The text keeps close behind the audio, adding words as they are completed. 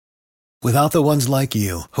Without the ones like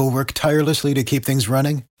you, who work tirelessly to keep things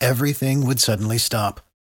running, everything would suddenly stop.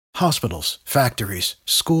 Hospitals, factories,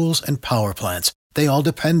 schools, and power plants, they all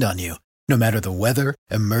depend on you. No matter the weather,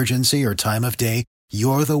 emergency, or time of day,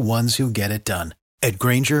 you're the ones who get it done. At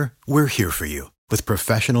Grainger, we're here for you with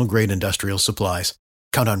professional-grade industrial supplies.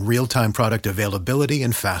 Count on real-time product availability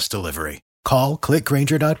and fast delivery. Call, click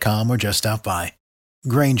Grainger.com, or just stop by.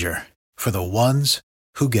 Grainger, for the ones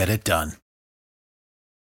who get it done.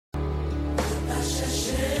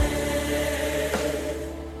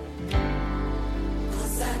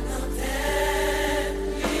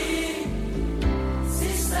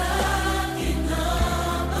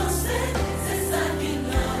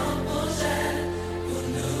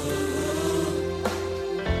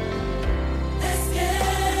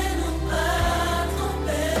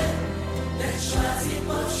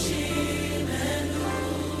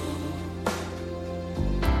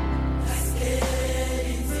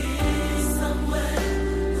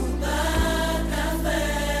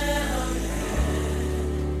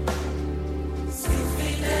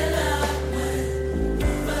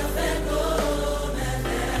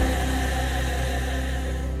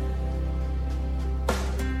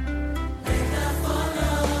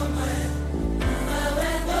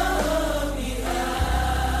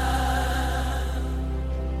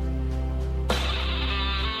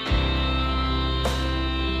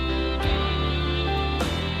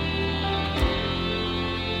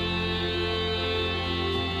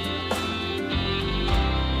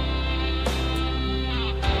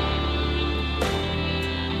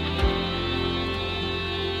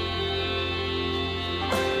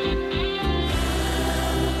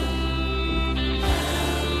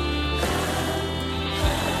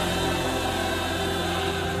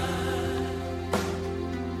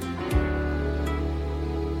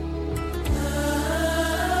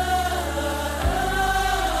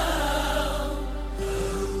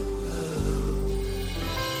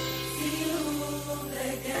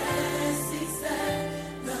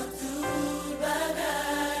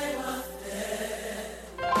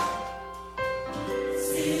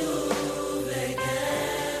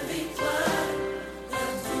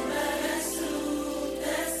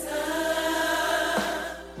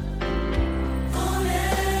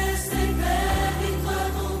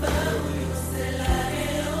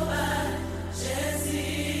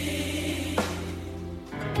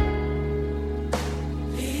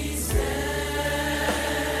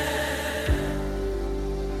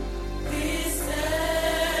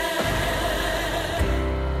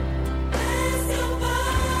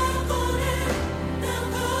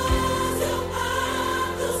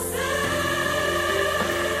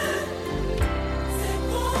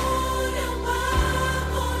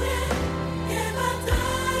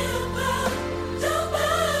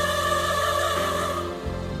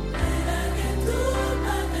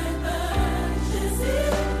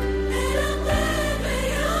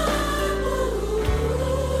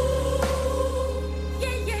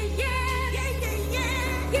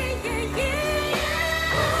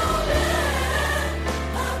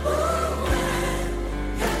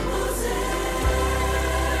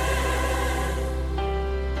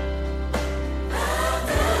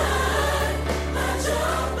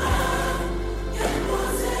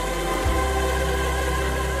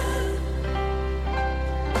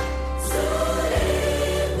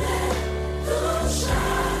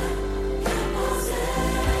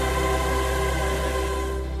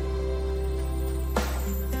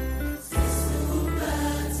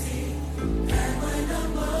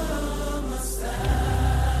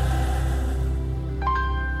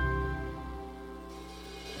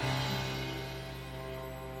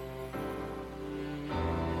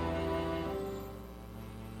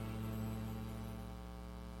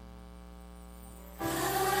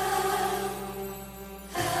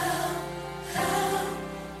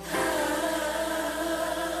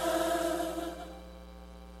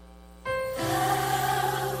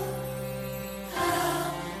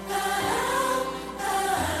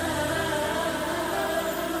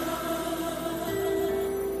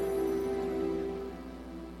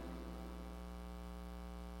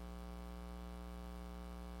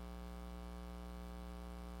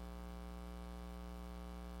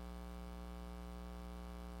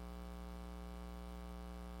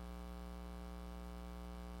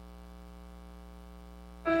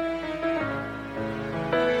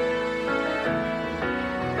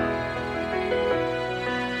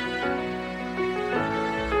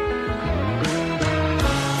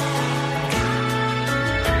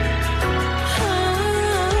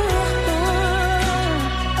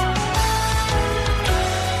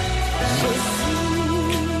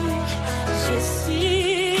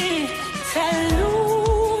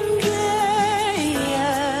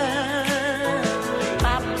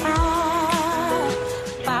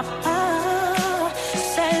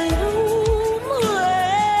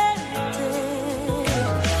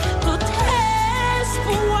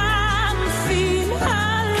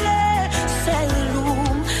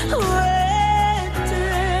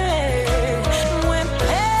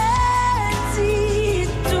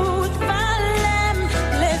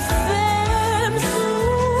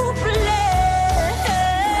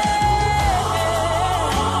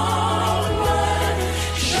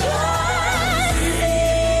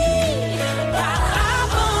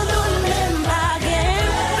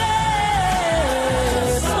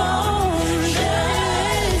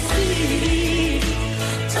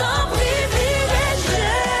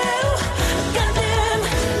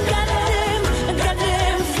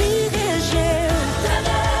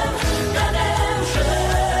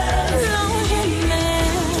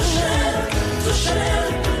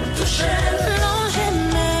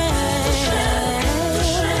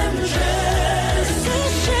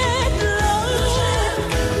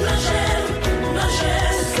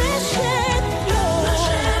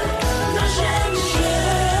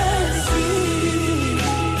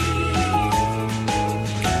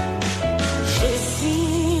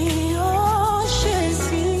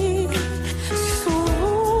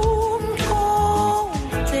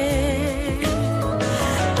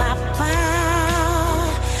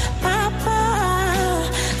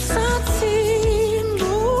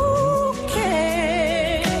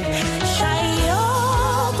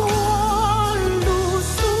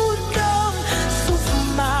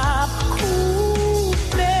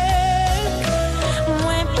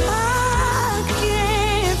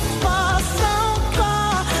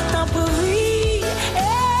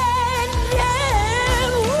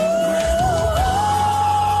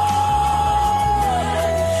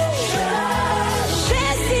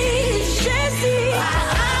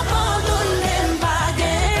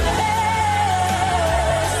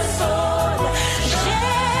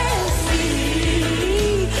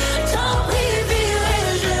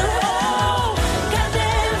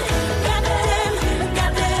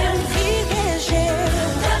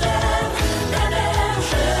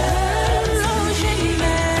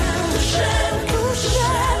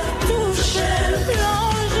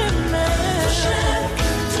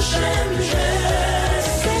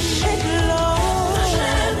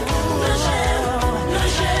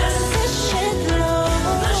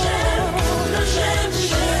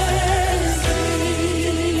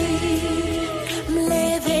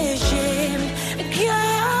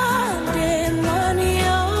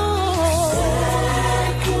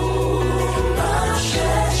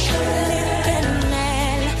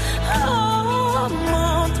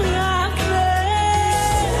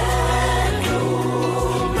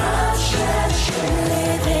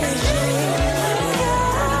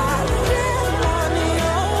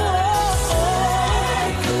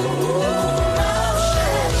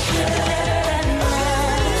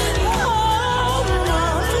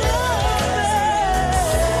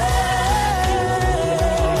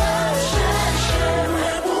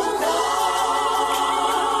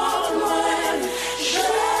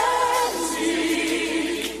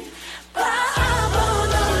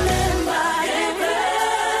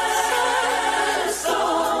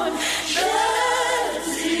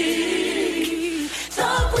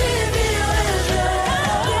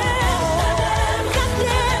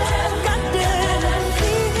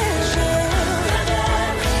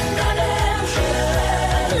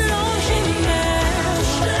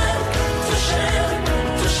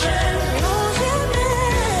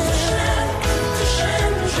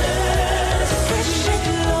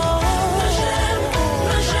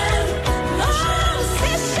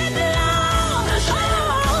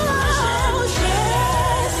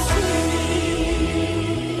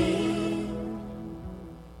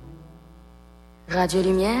 Radio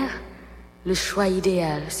Lumière, le choix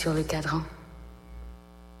idéal sur le cadran.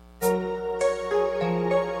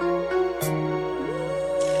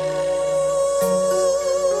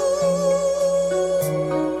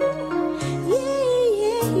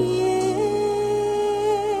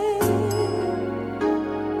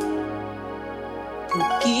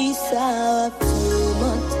 Qui ça va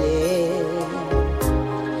monter?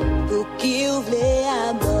 Pour qui vous voulez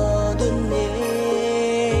abandonner?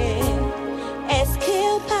 Est-ce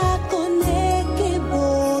qu'il pas connaît que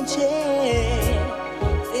bon Dieu,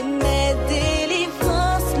 c'est mes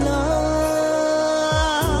délivrances là,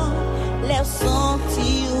 les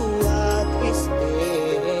sentis ou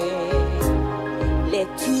attristés, les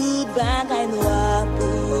toutes bagailles noires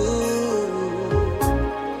pour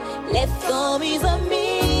les familles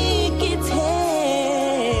amis qui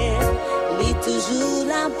t'aiment, les toujours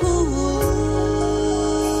là pour vous.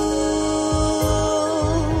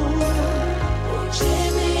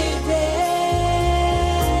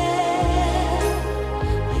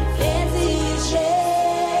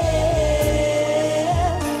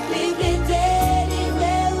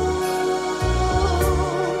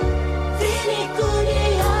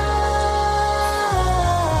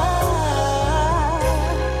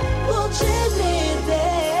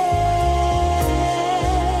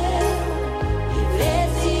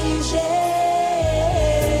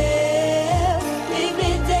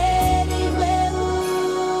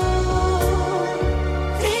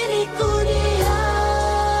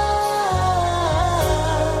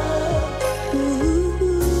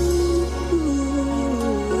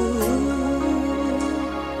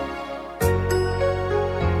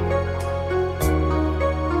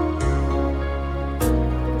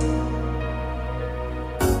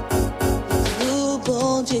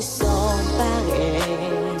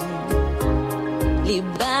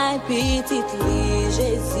 Petite lit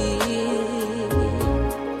Jésus,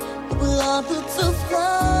 prends toute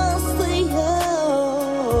souffrance, yo,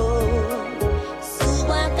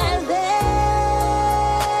 sois calvaire,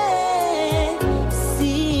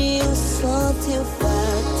 si vous sentez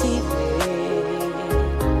fatigué,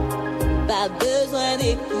 pas besoin de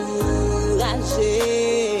décourager,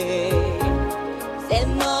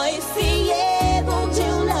 seulement essayez, bon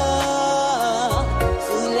Dieu là,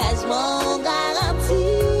 soulagement garanti.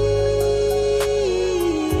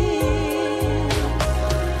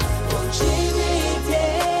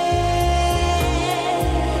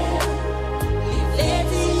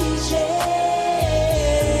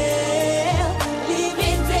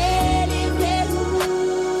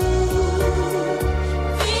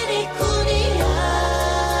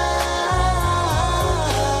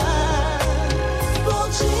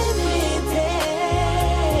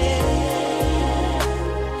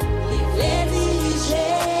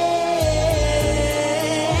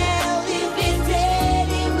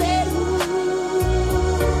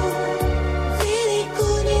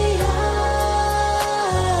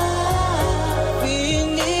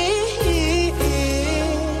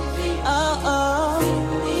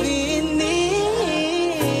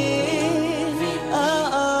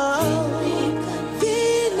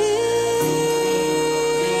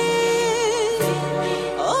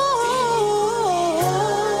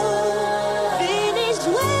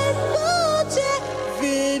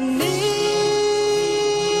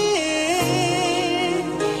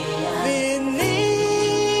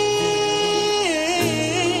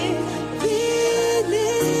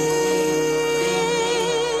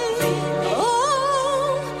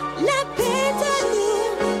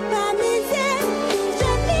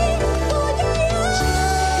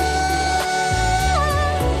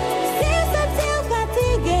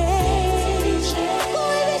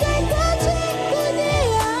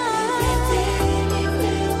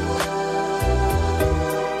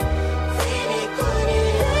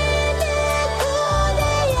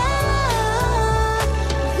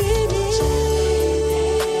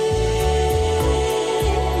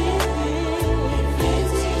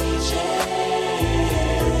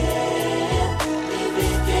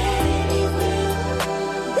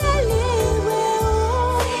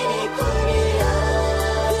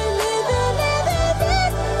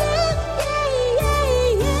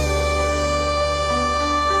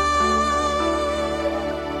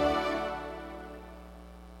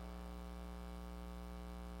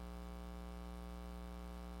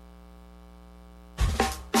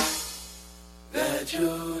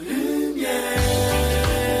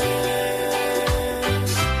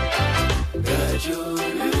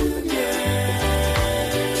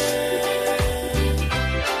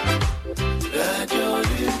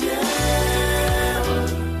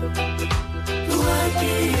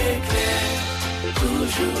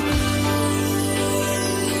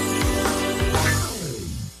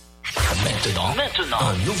 Maintenant,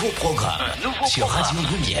 un nouveau programme sur Radio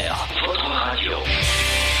Lumière. Votre radio.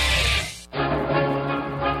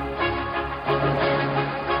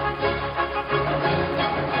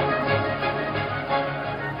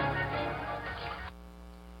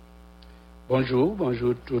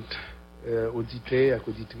 Bonjour toutes auditeurs et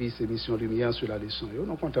auditrices émission Lumière sur la leçon.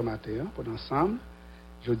 Nous comptons matin pour ensemble.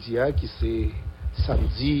 Jeudi qui c'est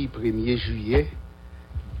samedi 1er juillet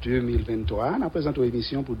 2023. On présente une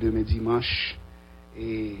émission pour demain dimanche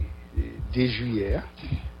et 2 juillet.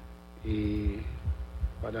 Et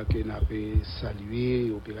pendant que nous avons salué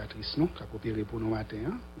l'opératrice qui a opéré pour nous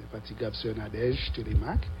matin, l'infatigable sœur Nadège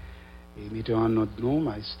Télémac, et mettons en notre nom,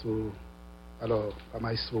 maestro. Alors, pas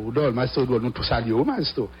maestro Oudol, nous tous saluons,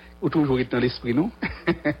 maestro. Ou toujours dans l'esprit, nous.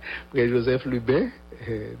 Frère Joseph Lubet,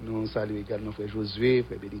 nous saluons également frère Josué,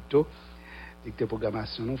 frère Benito, directeur de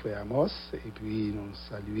programmation, nous, frère Amos, et puis nous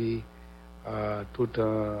saluons tout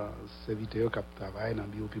un serviteur qui travaille dans la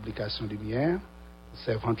biopublication Lumière,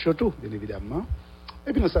 servante surtout, bien évidemment.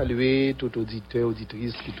 Et puis nous saluons tout auditeur,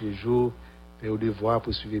 auditrice qui toujours fait au devoir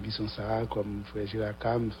pour suivre l'émission Sarah, comme frère Gérard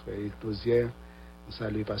Cam, frère Eclosière. Nous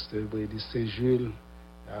saluons pasteur Brédis Saint-Jules,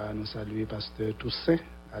 nous saluons pasteur Toussaint,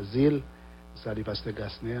 Asile, nous saluons pasteur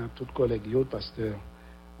Gasner, tous les collègues, pasteur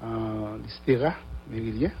Listera,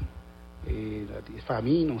 Mérilien, et la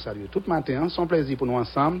famille, nous saluons tout le matin. C'est un plaisir pour nous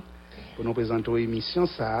ensemble, pour nous présenter l'émission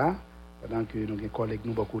ça, pendant que nos collègues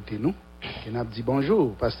nous à côté nous. Et nous avons dit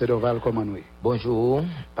bonjour, pasteur Dorval, comment nous est? Bonjour,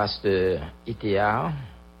 pasteur ITA,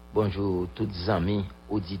 bonjour tous les amis,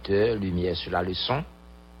 auditeurs, Lumière sur la leçon.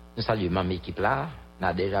 Nous saluons ma équipe là,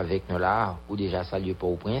 Nadège avec nous là, ou déjà salué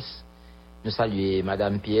Port-au-Prince. Nous saluons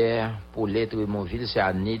Madame Pierre, pour l'être de mon ville, c'est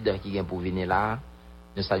Anid qui vient pour venir là.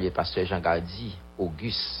 Nous saluons Pasteur Jean Gardi,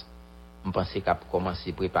 Auguste. Je pensais qu'à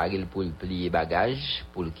commencer à préparer pour le plier bagage,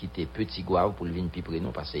 pour le quitter Petit Gouave, pour le venir plus près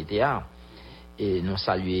nous, parce que c'était là. Et nous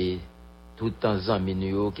saluons tout le temps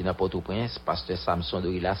amis qui n'a Port-au-Prince, Pasteur Samson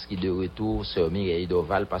Dorilas qui de retour, Sœur Mireille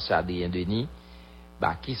Dorval, Pasteur Adrien Denis.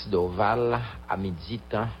 Bakis Dorval, à midi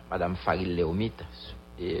temps, Madame Faril Léomite,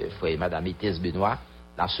 frère Madame Itès Benoît,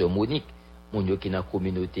 la sœur Monique, mon qui est dans la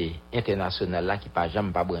communauté internationale là, qui pas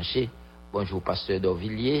jamais pas branché. Bonjour, pasteur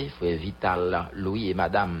Dorvilliers, frère Vital, Louis et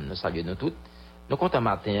Madame, nous saluons nous toutes. Nous comptons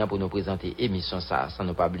matin pour nous présenter l'émission ça, sans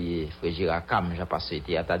nous pas oublier frère Gérard Cam, Jean-Pasteur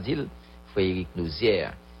était à Tadil, frère Éric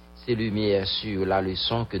Nouzière. C'est Lumière sur la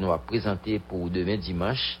leçon que nous avons présentée pour demain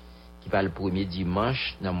dimanche, qui va le premier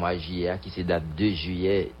dimanche dans le mois de juillet, qui c'est date 2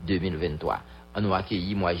 juillet 2023. On nous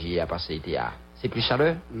accueilli mois de juillet parce que c'était à. C'est plus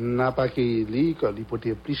chaleur? N'a pas accueilli, il peut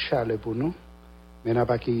être plus chaleur pour nous, mais n'a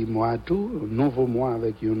pas accueilli mois tout, nouveau mois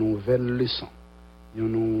avec une nouvelle leçon.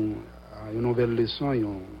 Une nouvelle leçon,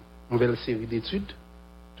 une nouvelle série d'études,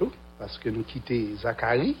 tout, parce que nous quittons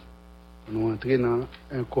Zacharie, nous entrons dans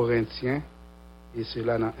 1 Corinthiens, et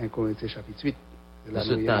cela dans 1 Corinthiens chapitre 8. Dans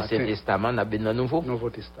ce Ancien Testament, n'a bien nouveau?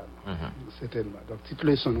 Nouveau Testament, certainement. Donc, petite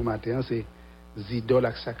leçon nous matin, c'est Zidol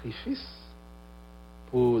avec sacrifice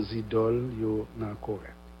pour Zidol yo dans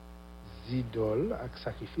Corinthe. Zidol avec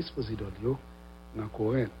sacrifice pour Zidol yo dans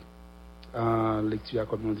Corinthe. En lecture,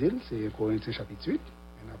 comme on dit, c'est 1 Corinthiens chapitre 8,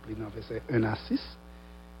 on a pris dans verset 1 à 6.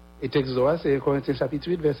 Et texte droit, c'est 1 Corinthiens chapitre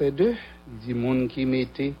 8, verset 2. Il dit, moun qui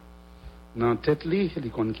mettait dans tête li,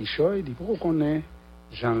 il connaît qui choy, il dit, pourquoi qu'on est,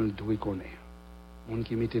 Jean le doit connaître. Moun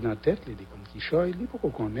qui mettait dans la tête, il dit comme qui choy, il dit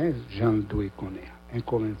pourquoi qu'on est, Jean le doit connaître. 1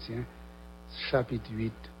 Corinthiens, chapitre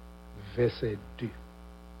 8, verset 2.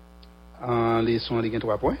 En leçon, il y a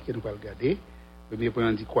 3 points que nous allons regarder. Le premier point,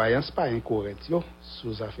 on dit croyance païen Corinthe,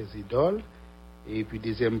 sous affaires idoles. Et puis,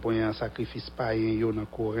 deuxième point, sacrifice païen dans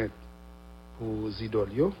Corinthe pour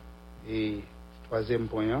idoles. Et troisième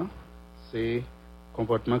point, c'est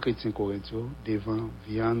comportement chrétien Corinthe devant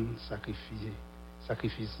viande sacrifice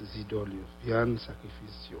idoles, viande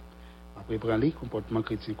sacrifice. Après, prendre le comportement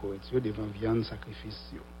chrétien Corinthe devant viande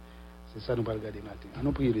sacrifice. C'est ça nous allons regarder matin.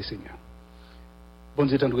 Nous prions le Seigneur. Bon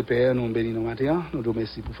Dieu, tendre Père, nous bénissons nos matins. Nous vous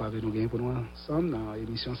remercions pour faveur nous gagner pour nous ensemble dans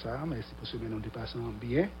l'émission ça. Merci pour ce que nous dépassons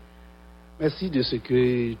bien. Merci de ce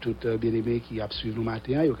que tout bien-aimé qui a suivi nos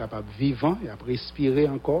matins est capable de vivre et de respirer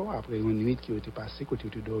encore après une nuit qui a été passée, quand tu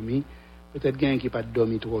as dormi. Peut-être qu'il qui n'a pas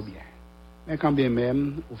dormi trop bien. Mais quand bien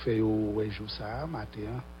même, vous faites un jour ça,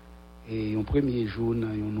 matin, et un premier jour dans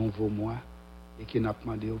un nouveau mois, et qui n'a pas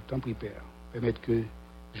demandé autant de Père. Permettre que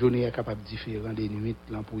la journée est capable de différer des nuits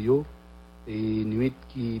pour vous. Et nuit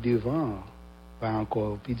qui devant pas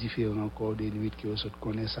encore plus différent encore des nuits que vous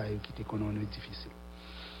connaissez et qui te connaissent nuit difficile.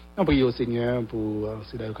 Nous prions au Seigneur pour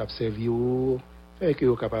cela qui a servi ou faire que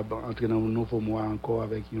vous capable d'entrer dans un nouveau mois encore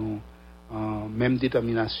avec une même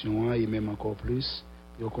détermination et même encore plus.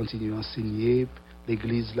 Et vous continuez à enseigner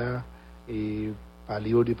l'église là et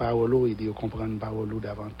parler de parole et de comprendre parole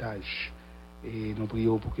davantage. Et nous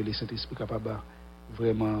prions pour que le Saint-Esprit capable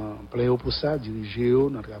vraiment plein pour ça, diriger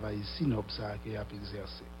notre travail ici, notre ça qui a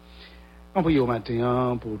exercé. Nous prions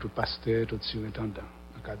matin pour tout pasteur, tout surintendant,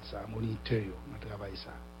 dans le cadre de ça, moniteur, notre travail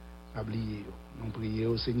ça. Oubliez, nous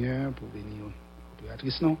prions au Seigneur pour bénir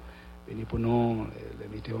l'opératrice, non, bénir pour nous les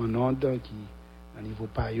metteurs en ordre qui, à niveau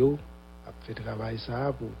payo, a fait travail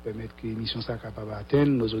ça pour permettre que l'émission soit capable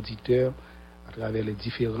d'atteindre nos auditeurs à travers les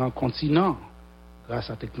différents continents grâce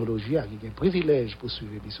à la technologie, qui est un privilège pour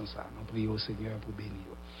suivre l'émission ça. Nous prions au Seigneur pour bénir.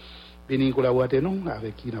 Bénir collaborateurs nous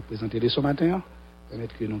avec qui nous avons présenté ce matin,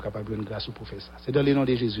 permettre que nous soyons capables de grâce au professeur. C'est dans le nom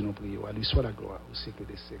de Jésus nous prions. À lui soit la gloire au siècle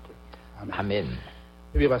des siècles. Amen. Amen.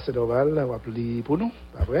 Et bien, Pasteur Dorval, on va appeler pour nous,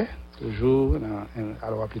 pas vrai? Toujours,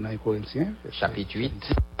 alors on va appeler dans les Corinthiens. Chapitre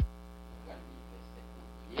 8.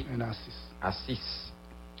 1 à 6. À 6.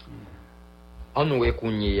 On nous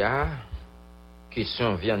reconnaît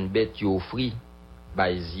question viande bête qui offrit par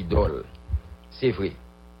les idoles. C'est vrai.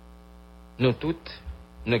 Nous toutes,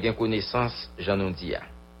 nous avons connaissance, j'en ai dit.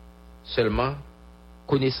 Seulement,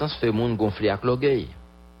 connaissance fait monde gonfler avec l'orgueil.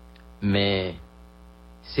 Mais,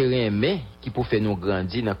 c'est rien mais qui peut faire nous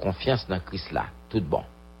grandir dans la confiance dans Christ là. Tout bon.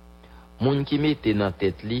 Monde qui mette dans la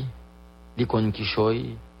tête li kon qui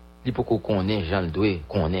choy, li pour qu'on connaît, j'en doit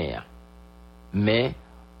connaît. Mais,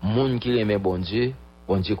 monde qui remet bon Dieu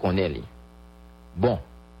connaît li. Bon,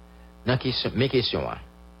 dans question, mes questions,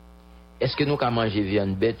 est-ce que nous avons mangé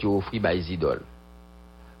viande bête qui offrit par les idoles?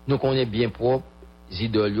 Nous connaissons bien propre, les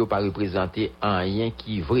idoles n'ont pas représenté rien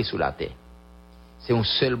qui est vrai sur la terre. C'est un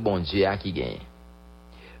seul bon Dieu qui gagne.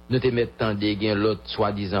 Nous te mettons de gain l'autre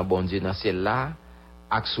soi-disant bon Dieu dans celle-là,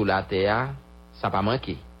 ak sur la terre, ça pas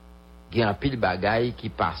manqué. Il y a un pile bagaille qui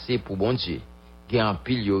passait pour bon Dieu. Il y a un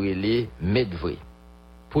pile yorele mettre vrai.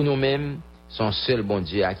 Pour nous-mêmes, son seul bon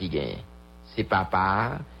Dieu qui gagne. C'est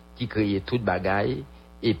papa qui crée toute bagaille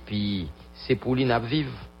et puis c'est pour lui n'a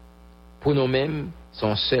vivre. Pour nous-mêmes,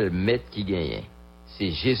 son seul maître qui gagne.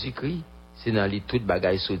 C'est Jésus-Christ, c'est dans lui toute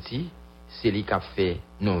bagaille sorti, c'est lui qui a fait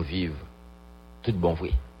nous vivre tout bon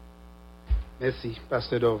vrai. Merci,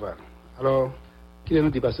 Pasteur Dorval. Alors, qui est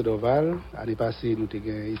notre Pasteur Dorval? L'année passée, nous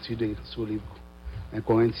avons étudié sur le livre un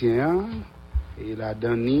Corinthien et la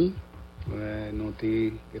dernière, nous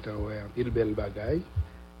avons un pile belle bagaille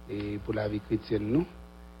et pour la vie chrétienne nous.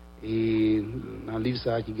 Et dans le livre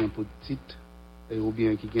ça qui a pour titre ou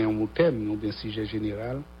bien qui a un thème ou bien sujet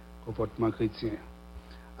général, comportement chrétien.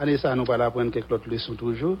 Allez ça nous va apprendre quelques autres leçons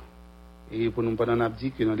toujours et pour nous pendant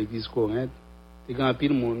dit que dans l'église Corinthe il y a un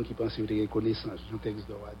pile monde qui pense que c'est connaissance, le texte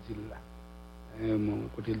doit dire là. Mon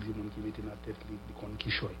côté dit monde qui mettait dans la tête les qui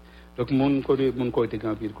choy. Donc mon côté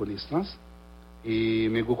un pile connaissance et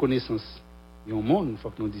mais connaissance il y a un monde faut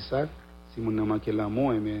que nous dit ça si mon n'a manqué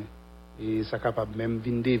l'amour mais et ça capable même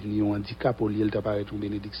devenir un handicap pour lui apparaît une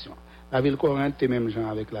bénédiction. La ville Corinthe même gens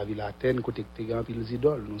avec la ville Athènes côté que grand pile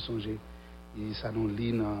idoles nous songez et ça nous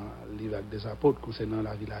lit dans le livre des apôtres concernant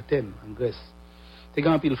la ville Athènes en Grèce. T'es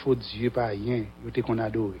grand pile faux Dieu pas rien, yo te qu'on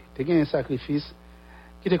adoré. T'es un sacrifice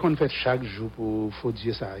qui te qu'on fait chaque jour pour faux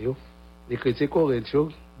Dieu ça yo. Les chrétiens corinthiens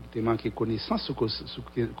qui te manqué connaissance sur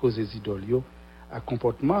cause des idoles yo, à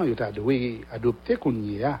comportement yo t'a adopté qu'on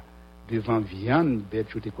y a devant viande bête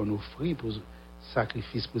yo te qu'on offrit pour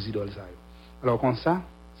sacrifice pour idoles ça yo. Alors comme ça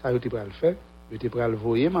yo te pral faire, yo te pral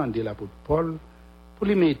voyer mandé l'apôtre Paul pour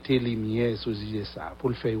lui mettre lumière sur ça, pour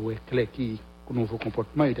le faire clair qui nouveau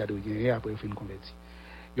comportement il t'a gagné après fin converti.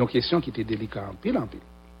 Il y a une question qui était délicate en pile.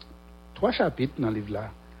 3 chapitres dans le livre là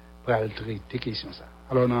pour traiter question ça.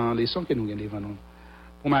 Alors dans les leçons que nous avons devant nous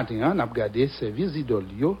pour matin on a regardé service idole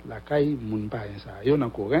yo la caille moun pa ça yo dans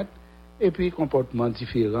Corinthe et puis comportement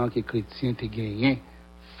différent que chrétiens te gagné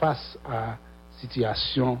face à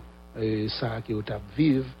situation ça que tu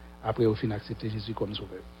vivre après au fin accepter Jésus comme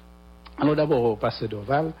sauveur. Alors d'abord pasteur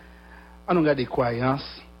Dorval on regarde des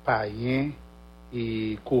croyances païens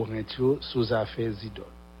et corinthiens sous affaires idoles.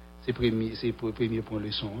 C'est le premier point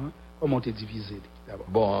leçon. Hein? Comment te diviser d'abord?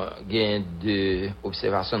 Bon, il y a deux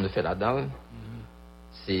observations de faire là-dedans.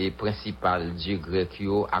 C'est principal Dieu grec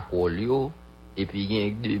yo, akolio, et puis il y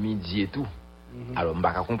a demi-dieu et tout. Alors, on ne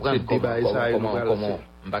va pas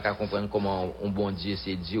comprendre comment un bon Dieu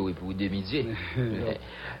c'est Dieu et puis demi-dieu.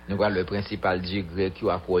 Nous allons le principal Dieu grec yo,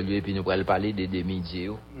 akolio, et puis nous allons parler des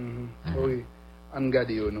demi-dieux. Oui, on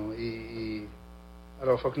regarde non.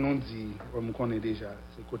 Alors, il faut que nous disions, comme on connaît déjà,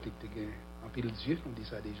 c'est côté que tu as en pile Dieu, on dit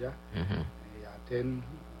ça déjà, et Athènes,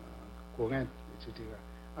 Corinthe, etc.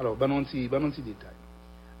 Alors, ben on petit détail.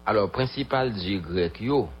 Alors, principal Dieu grec,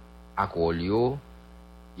 yo, akolio,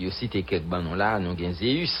 yo cité quelques banons là, nous avons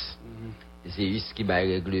Zeus. Zeus qui bat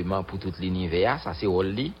règlement pour tout l'univers, ça c'est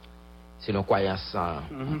Oli. Selon croyance,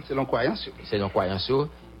 Selon croyance. selon croyance,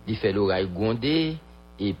 il fait l'oreille gondé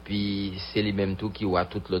et puis c'est les mêmes tout qui voit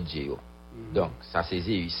tout l'autre Dieu. Donc ça c'est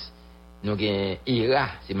Zeus. Nous avons Hera,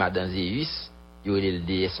 c'est madame Zeus, il y a le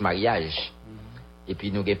déesse mariage. Et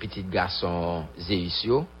puis nous avons petit garçon Zeus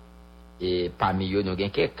yo, et parmi eux nous avons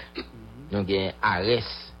quelques. Nous avons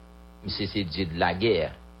Arès, monsieur c'est Dieu de la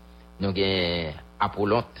guerre. Nous avons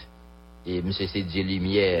Apollon, et monsieur c'est Dieu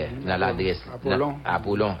lumière dans l'adresse.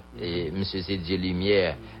 Apollon, et monsieur c'est Dieu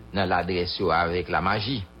lumière dans l'adresse avec la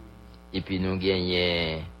magie. Et puis nous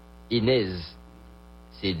avons Inès,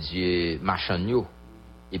 c'est Dieu machanio.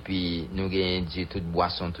 Et puis nous avons Dieu toute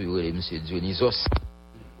boisson, tout monsieur Dionysos.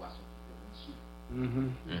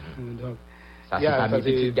 Donc, Ça c'est pas mes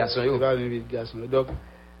petits garçons yo. pas mes petits garçons. Donc,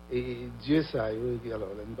 et Dieu ça, alors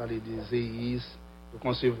on parle de Zéis, de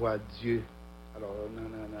concevoir Dieu. Alors,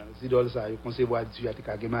 les idoles ça, ils concevoir Dieu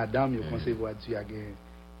avec madame, ils concevoir Dieu avec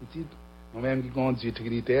petit. Nous-mêmes qui avons Dieu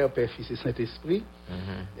trinitaire, Père, Fils et Saint-Esprit.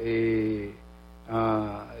 Et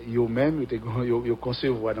eux-mêmes, ils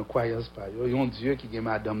concevoir dans croyance pas. Ils ont Dieu qui a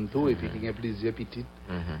madame tout, et puis qui a plusieurs petites.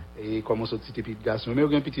 Et comme on sortit des petits garçons, mais ils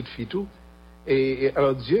ont une petite fille tout. Et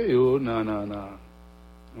alors Dieu, il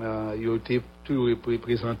a été toujours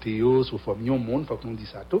représenté sous forme de monde, il faut qu'on dise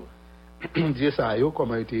ça tout. Dieu, ça,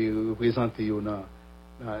 comment il a été représenté dans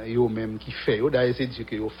eux-mêmes qui fait. D'ailleurs, c'est Dieu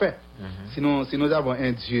qui a fait. Sinon, si nous avons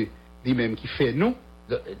un Dieu lui-même qui fait nous,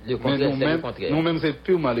 le contraire, c'est le contraire. Nous-mêmes, c'est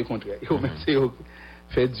purement le contraire. Eux-mêmes, c'est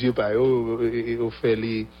fait Dieu par eux, ils fait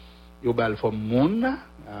les forme monde.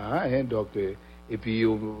 Donc, et puis,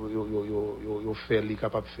 ils fait les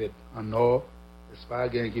capables de faire en or, n'est-ce pas,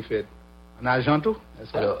 qui fait en argent tout.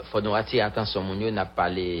 Alors, il faut nous attirer attention, on a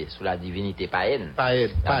parlé sur la divinité païenne.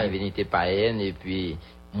 La divinité païenne, et puis,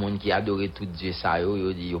 monde qui adore tout Dieu, ça,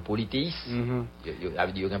 il dit polythéiste. Il y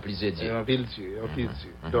a plusieurs dieux. Il y a plusieurs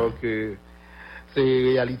dieux. Donc, c'est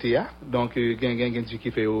réalité. Donc, il y a un Dieu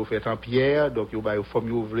qui fait en pierre, donc il y a une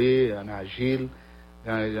forme ouvrée, en agile,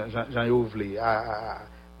 j'en ai ouvert.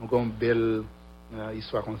 Donc, une belle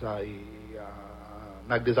histoire comme ça.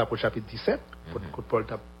 Dans Actes des Apôtres, chapitre 17, quand Paul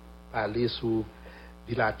t'a parlé sur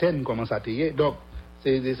ville Athènes, comment ça t'est. Donc,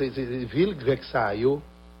 c'est ville grecque, ça,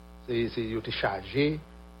 c'est chargé.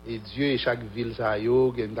 Et Dieu, et chaque ville, ça, il y a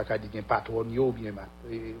un patron, ou bien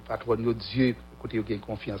patron, Dieu, côté il y a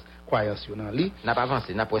confiance, croyance dans lui. N'a pas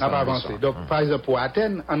avancé, n'a pas avancé. Donc, par exemple, pour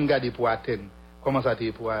Athènes, on regarde pour Athènes. Comment ça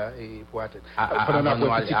t'est pour Athènes?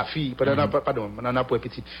 Pendant la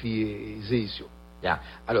petite fille Zéis.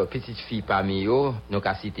 Alors, petite fille parmi eux, nous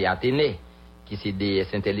avons cité Athénée, qui c'est des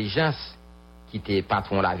intelligences, qui était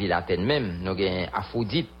patron de la ville d'Athènes même. Nous avons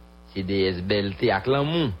Aphrodite, c'est des belleté à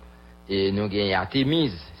l'amour. Et nous avons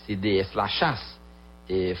Artémise, c'est des la chasse.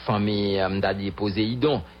 Et famille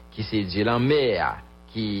Poséidon, qui c'est Dieu la mer,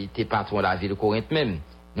 qui était patron de la ville de Corinthe même.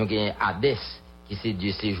 Nous avons Hadès, qui c'est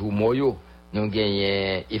Dieu séjour moyo. Nous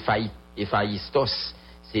avons Héphaïstos,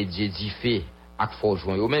 c'est Dieu d'Iphé. Ak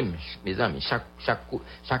forgeron yo même, mes amis,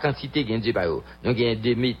 chaque entité a un Dieu par yo. Nous avons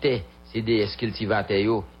Déméter, c'est des cultivateurs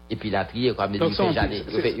yo, et puis la trier comme il fait jardin,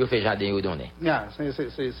 yo fait jardin yo donné.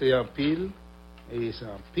 C'est un pile, et c'est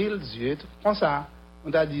un pile Dieu. Comme ça,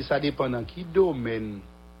 on a dit ça dépend dans qui domaine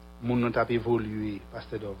mon a évolué,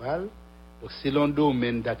 Pasteur Doval. Donc selon le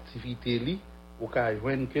domaine d'activité li, au cas où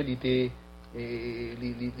il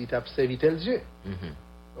t'a servi tel Dieu.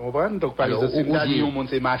 Donc, par exemple, si on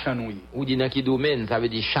c'est marchand, ou dit dans quel domaine, ça veut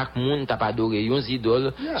dire chaque monde t'a pas adoré une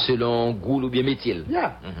idole selon goût ou bien métier.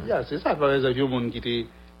 C'est ça, par exemple, il y a un monde qui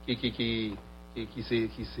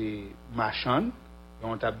c'est marchand,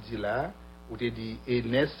 on t'a dit là, ou t'a dit,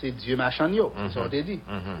 Enes c'est Dieu marchand, ça on t'a dit,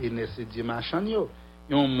 Enes c'est Dieu marchand, il y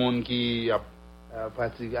a un monde qui a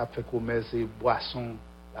fait commerce et boisson,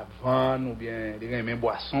 la vente, ou bien les mêmes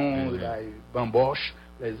boissons, la bamboche,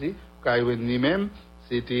 car il même,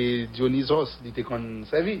 c'était Dionysos, il était qu'on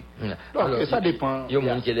servi. Donc, alors, ça dépend. Il y a un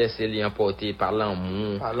monde qui laisse les emporter par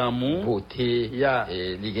l'amour, beauté. Ça,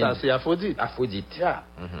 c'est Aphrodite.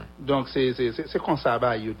 Donc, c'est comme ça,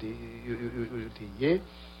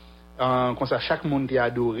 comme ça, chaque monde qui a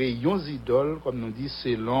adoré, il y a des idoles, comme nous dit,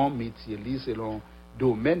 selon métier, selon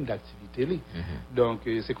domaine d'activité. Donc,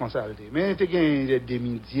 c'est comme ça. Mais il y a des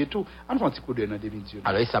demi-dieux et tout. On fait un petit coup de dans des demi-dieux.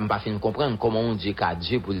 Alors, ça ne m'a pas fait comprendre comment on dit qu'à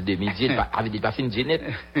Dieu pour le demi-dieu. Il n'a pas fait une net.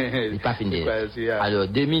 Il n'a pas fait une net. Alors,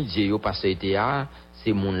 demi-dieu, parce que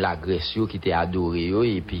c'est mon l'agression qui t'a adoré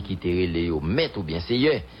et puis qui t'a relé au maître ou bien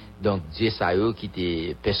seigneur. Donc, Dieu, ça qui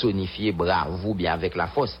t'a personnifié, bravo, bien avec la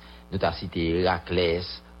force. Nous t'as cité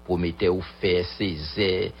Héraclès, Prométhée, Ophée,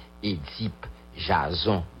 Césaire, Édipe,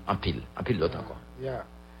 Jason, en pile l'autre encore.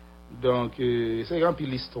 Donc c'est un peu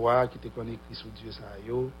l'histoire qui était écrit sur Dieu ça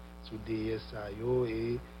yo, sur déesse ça yo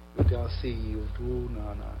et yo était enseigné autour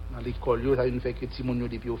dans l'école yo, ça ne fait que ti moun yo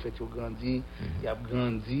depuis au fait yo grandi, y a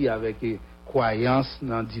grandi avec croyance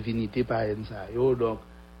dans divinité par ça yo, donc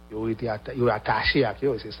yo était attaché à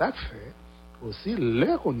yo, c'est ça que fait aussi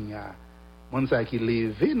là qu'on y a monde ça qui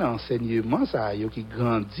levé dans enseignement ça yo qui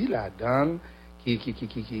grandit là-dedans qui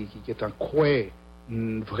est en croix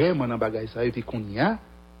vraiment dans bagage ça et puis qu'on y a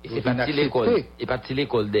et c'est pas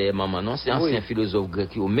l'école des mamans non, c'est ancien philosophe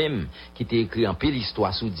grec eux même qui t'a écrit en pile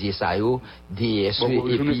histoire sur Dieu ça yo des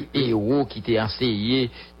et puis héros qui t'a enseigné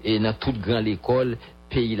et dans toute grande école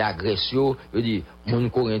pays la Grèce yo dit mon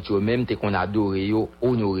Corinthio même t'es qu'on adore yo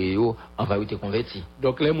honoré yo enfin yo t'es converti.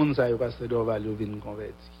 Donc les moun ça yo pasteur Dorval yo vinn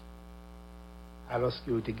converti alors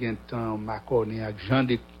que tu gain temps maconné avec gens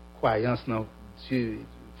de croyance dans Dieu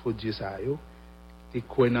faut Dieu ça yo tu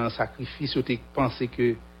crois dans sacrifice tu penser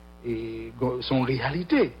que son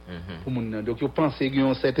réalité pour moun donc tu penser qu'il y a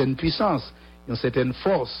une certaine puissance une certaine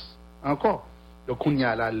force encore donc on y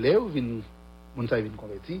a là lève vinn moun ça vinn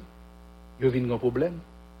converti yo vinn un problème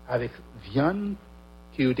avec viande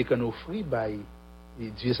qui yo te kan offrir by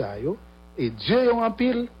Dieu ça yo et Dieu en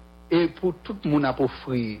pile et pour tout moun a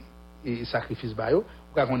offrir et sacrifice ba yo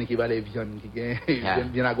pour qu'on équivalent viande qui gagne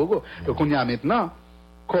bien à gogo donc on y a maintenant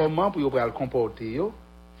comment pour yo pral comporter yo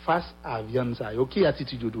face à viande ça yo qui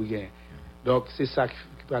attitude yo doit gagne donc c'est ça qui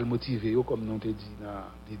va le motiver yo comme on te dit dans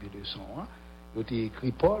début de leçon yo te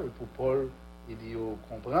écrit Paul pour Paul il dit yo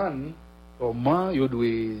comprendre comment yo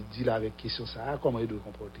doit dire avec question ça comment yo doit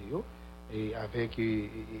comporter yo et avec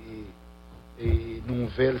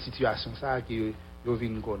nouvelle situation ça qui yo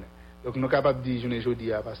vinn connaître. Donc nous capable dire journée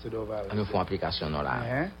jodi à pasteur Dorval. Nous font application non là.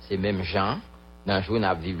 C'est même gens dans jour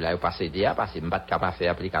n'a vivre là passer dia parce que m'pas capable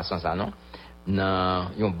faire application ça non. Dans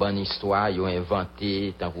une bonne histoire, ils ont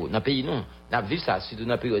inventé dans pays non. N'a vivre ça surtout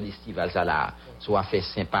dans période estivale ça là, soit fait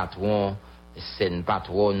saint patron, sainte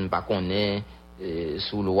patronne pas connaît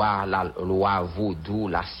sous la loi vaudou,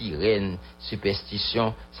 la sirène,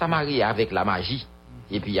 superstition, ça marie avec la magie.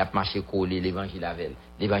 Et puis il y a marché coller l'évangile avec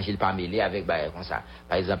l'évangile pas mêlé avec comme ça.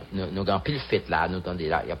 Par exemple nous grand pile fête là nous entendez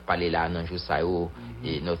là il y a parlé là dans jour ça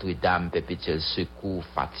et Notre-Dame perpétuel secours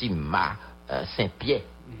Fatima Saint-Pierre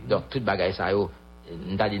donc toute bagaille ça yo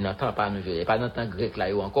n't'a dit n'entend pas nous pas dans temps grec là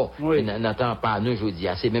yo encore n'entend pas nous aujourd'hui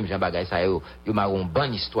c'est même Jean bagaille ça yo marron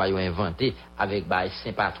bonne histoire yo inventé avec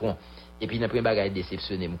Saint patron et puis dans premier bagaille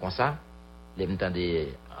déceptionné comme ça les m'entendez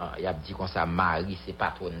il a dit comme ça Marie c'est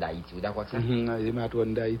patronne d'Haïti vous d'accord avec ça c'est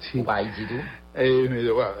patronne d'Haïti ou pas Haïti tout mais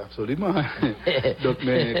ouais, absolument donc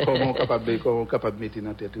mais comment capable mettre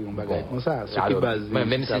dans tête un bagage comme ça ce qui base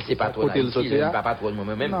même si c'est patronne d'Haïti pas patronne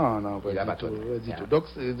moi même non pas du tout donc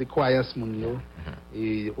c'est des croyances mon yo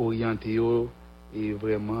et orienté yo et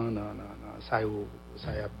vraiment dans ça yo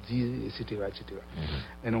ça y a dit etc.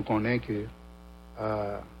 et nous connaît que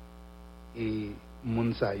et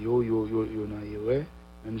moun sa yo dans erreur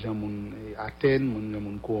même gens moun Athènes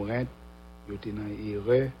moun Corinthe yo te dans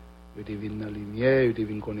erreur yo te vinn dans lumière yo te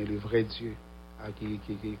vinn connaître le vrai Dieu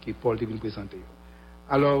qui Paul te vinn présenter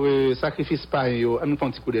alors sacrifice pas yo on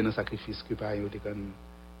prend petit coup dans sacrifice que pas yo te kan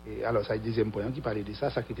alors ça deuxième point qui parlait de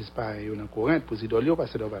ça sacrifice pas yo dans Corinthe pour idole yo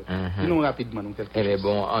parce que Dorval nous rapidement nous quelque chose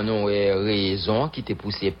bon on a raison qui te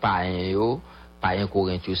poussé pas yo pas un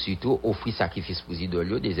Corinthio surtout offrir sacrifice pour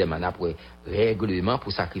idole deuxièmement après règlement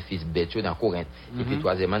pour sacrifice bête dans Corinthe et puis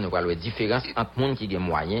troisièmement nous parlons de différence entre monde qui a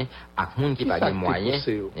moyen et monde qui pas de moyen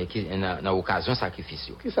et qui dans occasion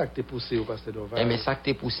sacrifice qui ça te poussé au pasteur Dorval mais ça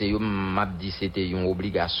te poussé m'a dit c'était une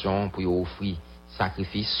obligation pour offrir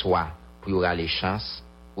sacrifice soit pour aller chance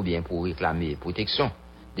ou bien pour réclamer protection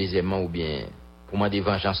deuxièmement ou bien pour demander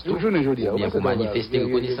vengeance tout ou bien pour manifester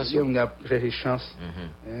reconnaissance on a cherché chance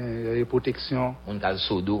protection on a le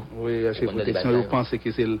sodo oui chercher protection on pense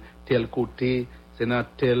que c'est tel côté c'est dans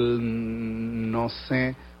tel non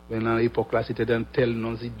saint dans l'époque là c'était dans tel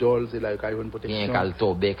non idole c'est là qu'il y a une protection bien cal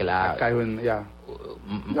Tobec là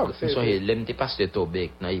so l'aime pas ce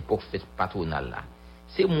Tobec dans l'époque fête patronale là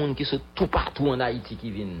c'est monde qui sont tout partout en Haïti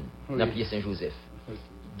qui viennent dans pied Saint-Joseph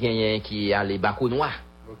gagnant qui allait Baco Noir.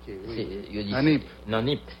 OK, oui. Non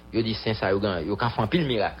nip. Yo dit saint ça yo ka fait pile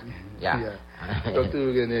miracle. Donc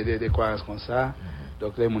il y a des croyances comme ça.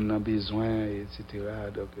 Donc les gens ont besoin etc.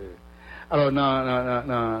 Donc alors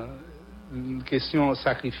dans question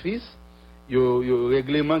sacrifice, yo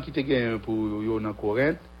règlement qui te gagne pour yo dans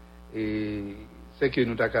Corinthe et c'est que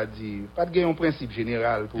nous t'a dit pas de un principe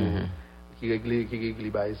général pour qui régler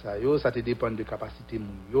ça yo ça te dépend de capacité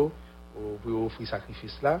moun yo pour offrir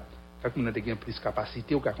sacrifice là. Quand on a plus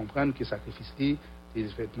capacité, on peut comprendre que le sacrifice c'est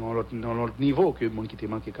fait dans l'autre niveau que monde qui te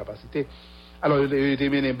manque capacité. Alors ils te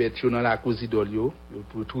mené bête dans la cause idole yo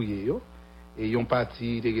pour touyer yo et ils ont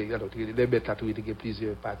parti alors les bêtes là tout était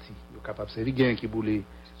plusieurs parties yo capable servir gain qui boule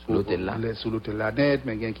sur l'hôtel là net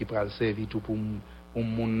mais gain qui pral servir tout pour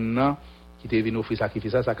monde qui te vient offrir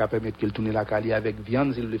sacrifice ça peut permettre qu'il tourne la cali avec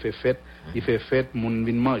viande s'il le fait fête il fait fête monde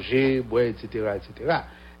vient manger boire etc.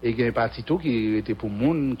 Et il y a une partie tout qui était pour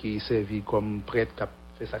monde qui servi comme prêtre qui a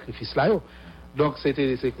fait sacrifice là yo. Donc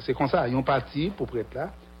c'est comme ça, ils ont parti pour prêtre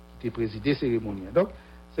là qui était présidé cérémonie. Donc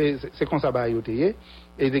c'est comme ça bah yo tayé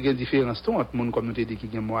et il y a une différence entre monde comme nous te dit qui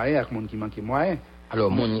gagne moyen et monde qui manque moyen. Alors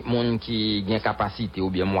monde qui gagne capacité ou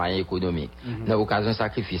bien moyen économique dans l'occasion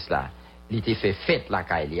sacrifice là il était fait fête la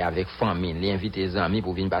caille avec famille, il invite les amis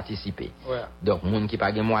pour venir participer. Ouais. Donc monde qui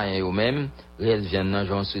pas gagne moyen eux même, reste viennent dans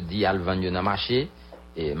genre se dit al vendre dans marché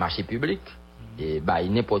et marché public et bah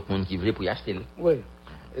n'importe monde qui veut pour y acheter. Oui.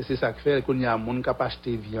 Et c'est ça qui fait qu'on y a monde qui a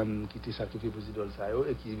acheté viande qui était sacrifié pour idole ça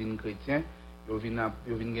et qui vient chrétien, yo vient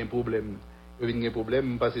un problème. Yo vient un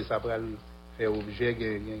problème parce que ça va faire objet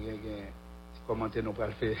commentaire nous va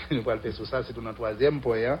le faire sur ça, c'est dans le troisième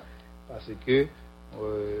point parce que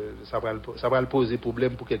ça va poser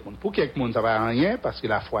problème pour quelqu'un. Pour quelqu'un ça va rien parce que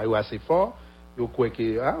la foi est assez fort. Yo croit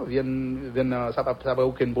que ça va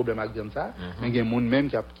aucun problème avec ça mais il y a des gens même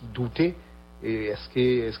qui doutent et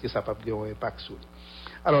est-ce que ça peut avoir un impact sur lui.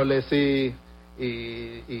 Alors là c'est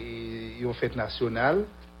une fête nationale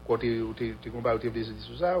côté tu combat tu blessé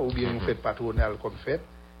sur ça ou bien une fête patronale comme fête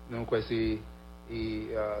donc quoi c'est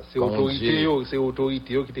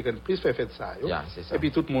autorité qui te plus fait fête ça et puis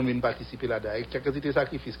tout le monde vient participer là-dedans et quelques des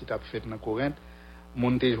sacrifices qui t'a fait dans Corinthe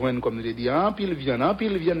monde te joindre comme nous le dit en pile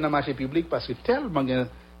viande dans marché public parce que tellement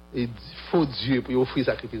faux Dieu pour offrir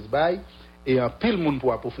sacrifice bail et en pile monde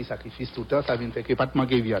pour offrir sacrifice tout le temps ça vient faire que pas de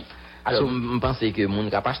manquer viande. Alors je pense que monde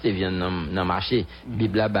qui acheter viande dans marché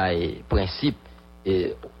Bible là bail principe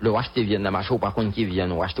et le acheter viande dans marché ou par contre qui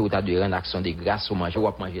viande ou acheter autant de rendre action de grâce au manger ou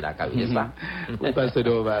à manger la carrière ça. Oui parce que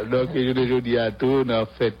normal. Donc je dis à tout en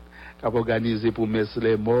fait qu'a organisé pour mettre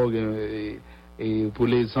les morts et pour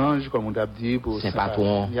les anges comme on t'a dit pour Saint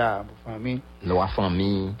Patron pour famille loi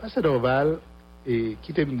famille Pasteur Dorval et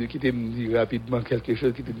qui t'aime dire rapidement quelque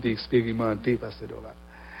chose qui t'aime expérimenté Pasteur Dorval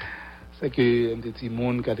c'est que un petit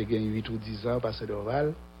monde qui a gagné 8 ou 10 ans Pasteur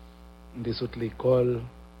Dorval on est sorti l'école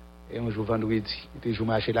et on joue vendredi et je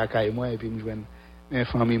marcher la caille moi et puis me joindre une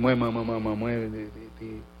famille moi maman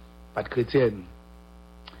pas de chrétienne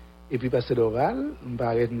et puis Pasteur Dorval me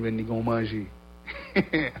paraît nous venir manger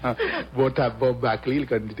bon t'as bon bac li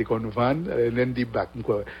quand il était qu'on vend lundi bac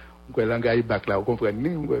quoi langage bac là vous comprenez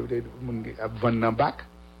mon vendre dans bac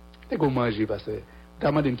t'es qu'on manger parce que t'as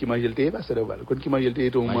demandé qui mange le thé parce que quand qui mange le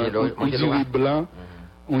thé on mange blanc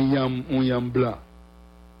on yam blanc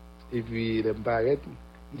et puis il me paraît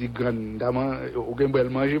dit grand dame au gain boire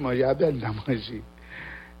manger à peine dans manger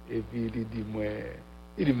et puis il dit moi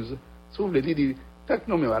il dit s'ouvre il dit tac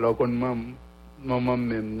non mais alors qu'on maman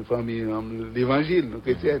même famille l'évangile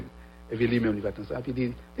chrétienne et puis lui-même il va dans ça puis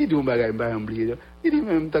il dit on bagaille pas oublier il dit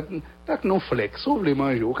même tac non flex sauve les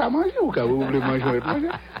manger ou ka manger ou ka ouvre manger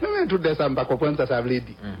même tout ça me pas comprendre ça veut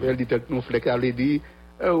dire il dit tac non flex ça veut dire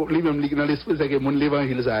lui-même dans l'esprit c'est que mon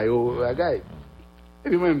l'évangile ça yo bagaille et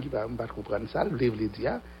puis moi-même qui pas comprendre ça le veut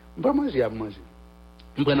dire on pas manger à manger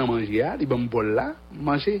on prend à manger il va me bol là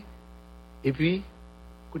manger et puis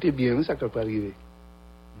écoutez bien ça peut arriver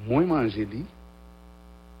moi manger lui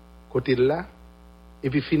côté de là et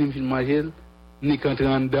puis fini manger ni qu'entrer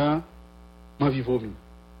en dedans m'a vie vomi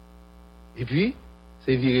et puis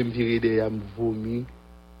c'est virer derrière me vomi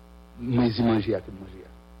moi y manger à que manger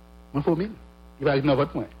moi vomi il va arriver dans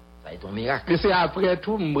votre moi ça est un miracle mais c'est après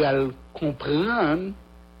tout me comprendre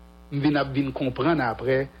me comprendre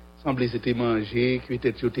après semble c'était manger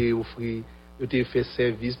peut-être tu t'es offert tu t'es fait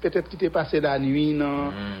service peut-être tu t'es passé la nuit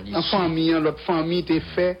dans famille l'autre famille t'es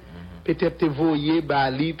fait peut-être te voyer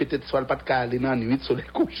bali peut-être soit pas de caler dans nuit sur les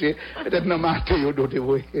coucher peut-être dans matin yo te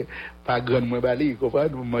voyer pas grand moi bali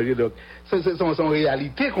comprendre manger donc c'est son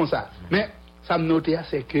réalité comme ça mais ça me noter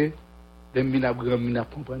c'est que les mina grand mina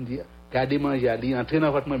comprendre dire garder manger ali entrer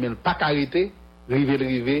dans votre mais pas arrêter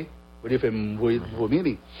river vous devez faire vomir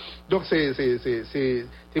donc c'est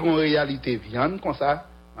une réalité viande comme ça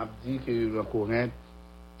m'a dit que en Corinthe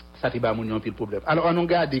ça t'y ba moun yon pile problème alors on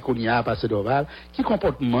regarde qu'on y a passé d'oval qui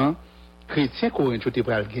comportement chrétien Corinthiens te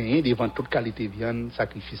pral gagner devant toute qualité viande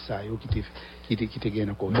sacrifice ça yo qui te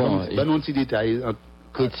gagne encore bon non petit détail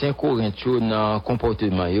chrétien Corinthiens dans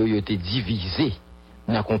comportement yo te divisé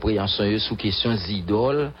dans compréhension yo sous question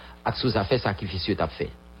idoles ak sous affaire sacrifice yo t'a fait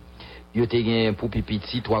yo te gagne pour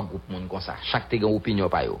petit 3 groupes monde comme ça chaque te gagne opinion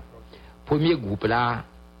pa yo premier groupe là,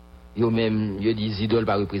 yo même yo dit idole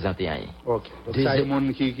pas représenter rien. OK. Donc ça c'est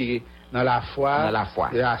monde qui dans la foi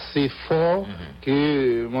est assez fort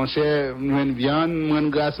que mon cher nous viande, moi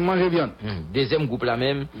grâce manger viande. Deuxième groupe là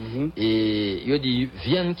même et yo dit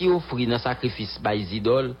viande qui offre dans sacrifice par les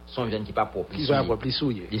idoles sont viande qui pas propre, qui va propre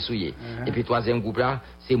souillé. Et puis troisième groupe là,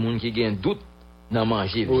 c'est monde qui gagne doute dans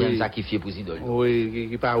manger viande sacrifiée pour les idoles. Oui,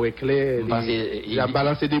 qui pas clair, il a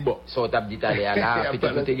balancé des bords. Ça t'a dit aller là,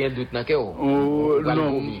 peut-être tu gagne doute dans cœur.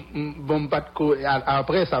 Non, bon pas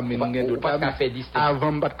après ça me gagne doute.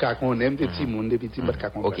 Avant pas de qu'on aime des petits monde, des petits pas de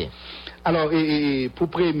qu'on. OK. Alors et pour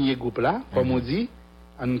premier groupe là, comme on dit,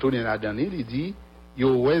 Antoine la dernière, il dit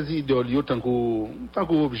yo ouais idole yo tant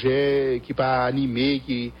que objet qui pas animé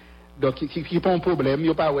qui donc qui pas un problème,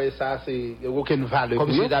 yo pas ouais ça c'est aucune valeur.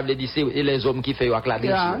 Comme vous avez dit c'est les hommes qui fait avec la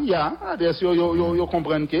dresse. Bien sûr yo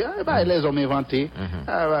comprennent que les hommes inventés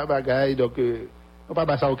bagaille donc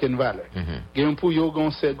pas ça aucune valeur. Gain pour yo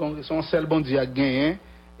son seul bon Dieu a gagné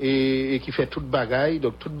et qui fait toute bagaille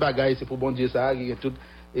donc toute bagaille c'est pour bon Dieu ça qui toute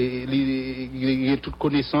et toute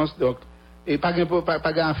connaissance donc et pas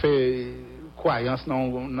fait croyance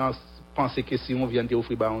non penser que si on vient de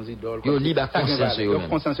offrir ba 11 dollars yo libre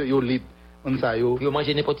conscience yo libre on ça yo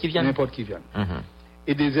manger n'importe qui vient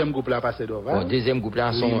et deuxième groupe là passé d'Oval deuxième groupe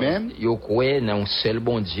là sont yo croit dans un seul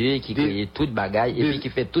bon Dieu qui crée toute bagaille et puis qui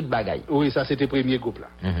fait toute bagaille. Oui, ça c'était premier groupe là.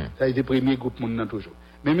 Ça c'était premier groupe monde nan toujours.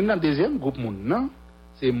 Mais maintenant deuxième groupe monde nan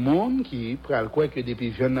c'est monde qui pral quoi que depuis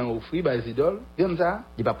vient dans offrir ba idoles vient ça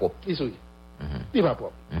il pas propre. Il pas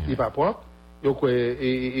propre. Yo quoi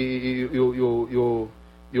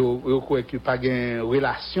yo croit que pas gain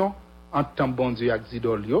relation entre bon Dieu avec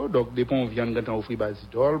idole yo donc depuis on vient quand on offrir bas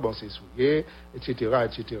idole bon c'est souillé etc.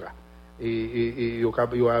 et yo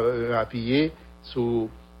appuyé sur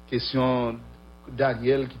question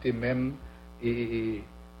Daniel qui était même et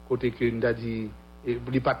côté que nous a dit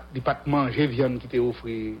il pas manger viande qui était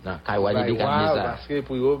offert parce que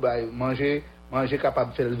pour eux manger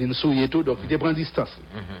capable faire vin souiller tout donc il prend distance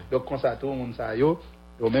donc comme ça tout le monde ça yo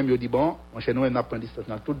même yo dit bon chez nous on a prend distance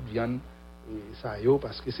dans toute viande ça yo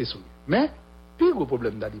parce que c'est souillé mais plus gros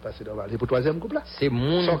problème d'aller passer dans pour troisième groupe là c'est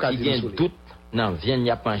monde qui gagne tout non viande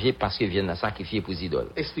y a manger parce que viande sacrifier pour idoles.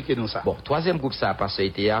 Expliquez-nous ça. Bon troisième groupe ça parce que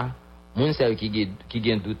était là monde c'est qui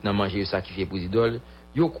gagne tout dans manger sacrifier pour idoles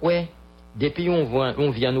yo quoi depuis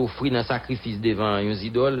on vient offrir dans sacrifice devant une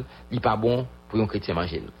idole il pas bon pour un chrétien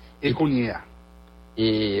manger et qu'on y a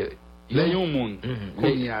et les yon monde qu'on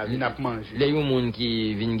y a vient manger les yon monde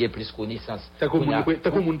qui viennent gagner plus connaissance t'as comme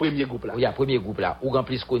mon premier groupe là oui a premier groupe là ou gagne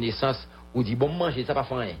plus connaissance ou dit bon manger ça pas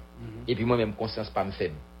faire rien et puis moi même conscience pas me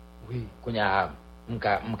faible oui qu'on y a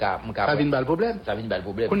m'ka ça vient pas problème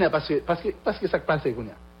qu'on y a parce que ça passe qu'on y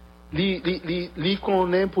a li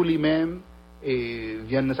connaît pour lui-même et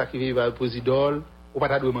vient sacrifier pour les idoles ou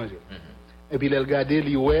pas doit manger et puis il regarder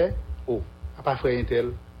li ouais oh a pas frère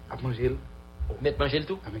intel a manger mettre manger le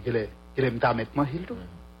tout mais qu'il aime ta mettre manger le tout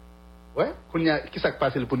ouais qu'on y a qui ça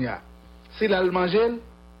passe le pour y a si là le manger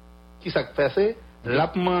qui ça passe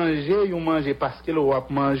l'a manger you manger parce que le va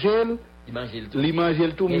manger il mange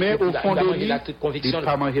le tout mais au fond de lui il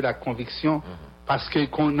pas manger la conviction parce que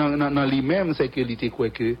dans lui-même c'est que il était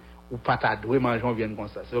quoi que ou pas ta doit manger on vient comme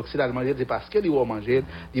ça donc si la manger c'est parce que il va manger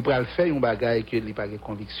il va le faire un bagage que il pas de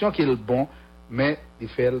conviction qu'il est bon mais il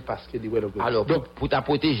fait parce que il veut le alors donc pour ta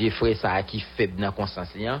protéger frère ça qui faible dans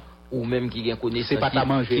conscience ou même qui gagne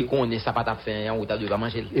connaissance qui connaît ça pas ta faire ou ta doit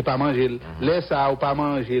manger et pas manger laisse ça ou pas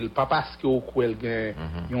manger pas parce que au quoi gagne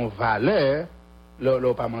une valeur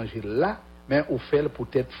le pas manger là mais ou fait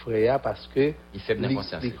peut-être frère parce que il faible dans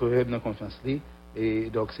conscience il faible dans confiance et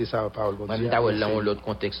donc c'est ça parole bon Dieu moi là l'autre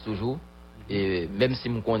contexte toujours et même si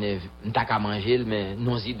me connais n'ta qu'à manger mais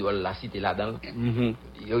non idoles la cité là-dedans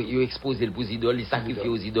il exposé le pour idoles il sacrifie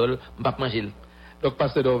aux idoles pas manger donc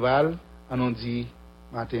pasteur Doval on dit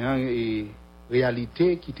matin et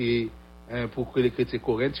réalité qui était pour que les chrétiens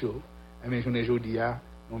corrects mais je dis a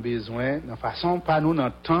ont besoin de façon pas nous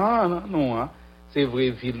dans temps non c'est vrai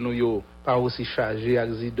ville nous yo pas aussi chargé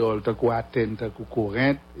avec les idoles tant qu'Athènes tant que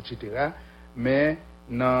Corinthe etc. mais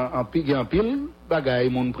en pile bagaille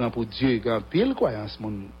monde prend pour Dieu en pile croyance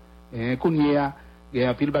monde qu'on y a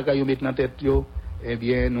en pile bagaille yo mettre dans tête yo eh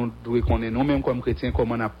bien nous devons connaître nous même comme chrétiens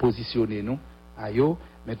comment on a positionné nous ayo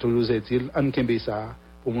mais toujours est-il on kembe ça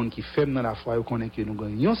pour monde qui ferme dans la foi yo connaît que nous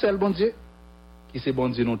gagnons seul bon Dieu qui c'est bon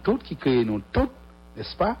Dieu nous tous qui crée nous tous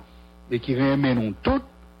n'est-ce pas et qui remet nous tous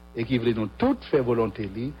et qui veut nous tous faire volonté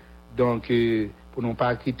lui donc pour ne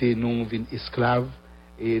pas quitter nous vin esclaves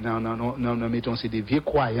et non mettons c'est des vieilles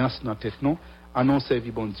croyances dans tête non en non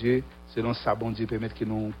servir bon Dieu selon ça bon Dieu permettre que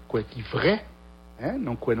nous quoi qui vrai Hein?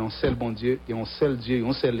 Nous croyons un seul bon Dieu, et un seul Dieu,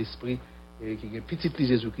 un seul esprit, et qui est petit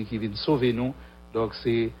Jésus-Christ qui vient sauver nous. Donc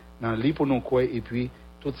c'est dans le lit pour nous croire, et puis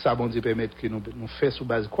tout ça, bon Dieu, permet que nous fassions sous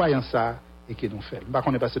base croyance ça, et que nous faisons. Par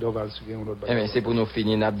contre, on est passé devant sur un autre base. C'est pour nous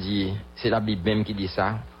finir, c'est la Bible même qui dit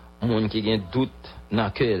ça. Monde qui a un doute dans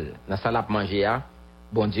le cœur, dans ça l'a manger,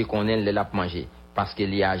 bon Dieu connaît le l'a manger, parce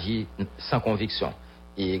qu'il agit sans conviction.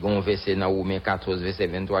 Et on verset dans Romains 14, verset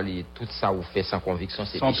 23, tout ça vous fait sans conviction,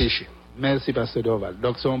 c'est sans péché. Merci, Pasteur Dorval.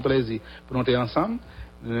 Donc, c'est un plaisir pour nous être ensemble.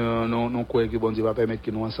 Nous croyons que bon Dieu va permettre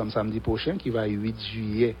que nous ensemble samedi prochain, qui va 8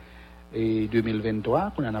 juillet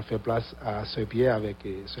 2023, qu'on a fait place à Sœur Pierre avec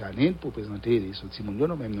Sœur Anine pour présenter les sorties mondiaux.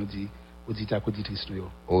 Nous même nous dit auditeurs, auditrices.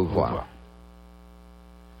 Au revoir.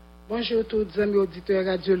 Bonjour tous les amis auditeurs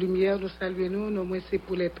Radio Lumière, nous saluons nous. Moi c'est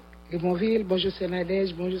pour les Raymondville. Bonjour Sœur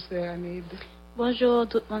Nadège, bonjour Sœur Anine. Bonjour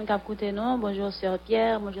tout le monde qui a écouté nous. Bonjour Sœur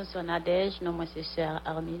Pierre, bonjour Sœur Nadège. Moi c'est Sœur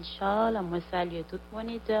Armine Charles. Moi salue tout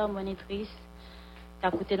moniteur, monitrice qui a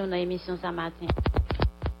écouté nous dans l'émission ce matin.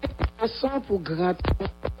 Façon pour grand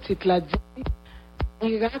titre la dit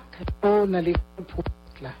miracle dans l'école pour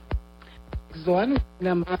là. Exode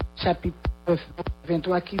dans chapitre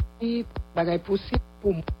 23 qui dit bagaille possible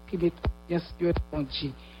pour monde qui met confiance dans bon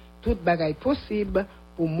Dieu. Tout bagaille possible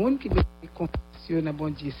pour monde qui met confiance dans bon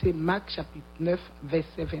Dieu. C'est Marc chapitre 9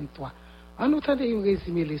 verset 23. En entendant un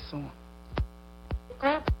résumé leçon.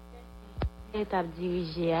 L'étape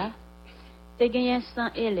dirigée c'est gagner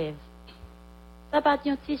 100 élèves. Ça pas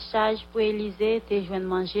un petit charge pour Élysée te joindre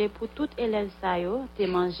manger pour tout élève ça yo, te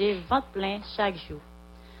manger ventre plein chaque jour.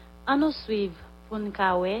 En nous suivre pour nous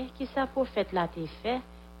kawe qui ça prophète là te fait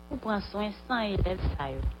pour prendre soin 100 élèves ça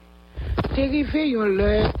yo. T'es arrivé yon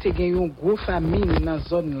l'heure te gagné une gros famine dans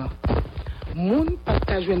zone là. Moun pas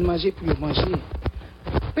ka joindre manger pour manger.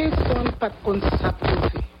 Personne pas connait ça pour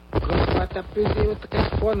faire. Grand fois t'a pesé très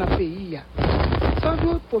fort dans pays ya. Sans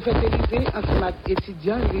doute, prophète Élysée, en ce matin,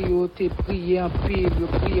 étudiant, il a prié en paix, il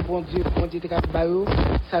a prié bon Dieu de Kabayo,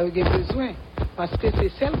 ça a besoin. Parce que c'est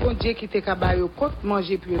celle bon Dieu qui te Kabayo, quand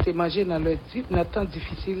manger, puis te manger dans le temps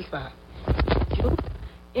difficile, ça.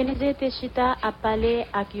 Élysée Techita a parlé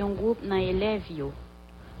avec un groupe dans élèves.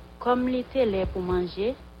 Comme il était là pour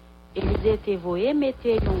manger, Élysée te voyé mettre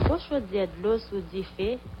une grosse chaudière de l'eau sous du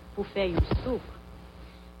feu pour faire une soupe.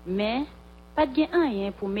 Mais, pas de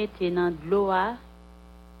rien pour mettre dans de l'eau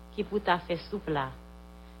qui pour ta faire soupe là.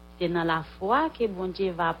 C'est dans la foi que bon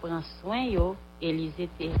Dieu va prendre soin yo, Élysée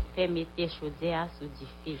te fait mettre chaudière sous du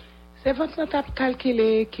feu. C'est votre t'a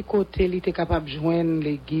calculé qui côté il était capable de joindre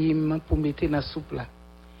les légumes pour mettre dans soupe là.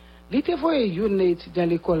 Il était voyé un étudiant à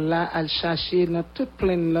l'école là à chercher dans toute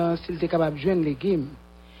pleine là s'il était capable de joindre les légumes.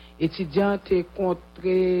 Étudiant te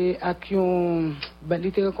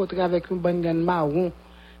rencontré avec un banane marron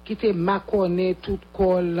qui te maconné tout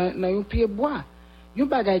col dans un pied bois. Un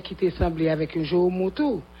bagay qui te semblé avec un jour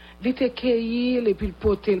moto. Il te cueilli et puis le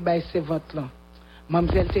poté le bail ses ventes là.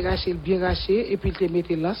 Mademoiselle te raché bien raché et puis te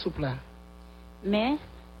mettait là soupe là. Mais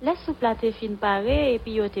la soupe là te fin paré et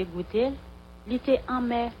puis yo te goûté, il te en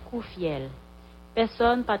mer coufiel.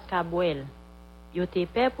 Personne pas de cabouel. Yo te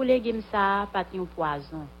peur pour légumes ça pas un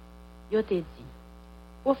poison. Yo te dit.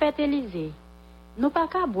 Prophète Élysée, nous pas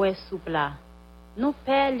ka boire soupe là. Nous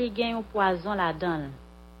père li gen un poison là-dedans.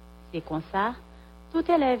 C'est comme ça, tout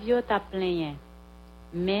élève yo t'a plaigné.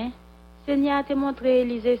 Mais Seigneur te montré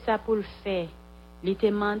Élysée ça pour le faire. Il te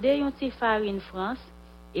demandé une petite farine France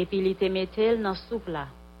et puis il te mettait dans soupe là.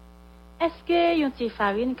 Est-ce que une petite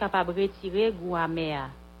farine capable retirer goût amer?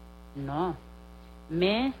 Non.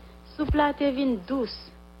 Mais soupe là te vin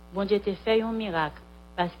douce. Bon Dieu te fait un miracle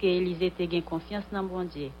parce que Élysée te gen confiance dans bon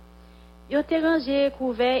Dieu. Yo te rangé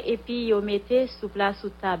couvert et puis yo mette soupe là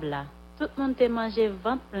sous table là. Tout le monde te mangé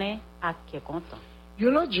ventre plein à qui content. Yo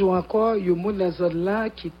l'autre jour encore, yo moun dans zone là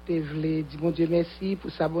qui te voulait dire bon Dieu merci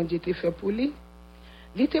pour ça bon Dieu te fait pour lui.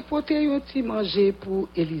 Il te porté un petit manger pour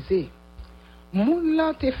Élysée. Moun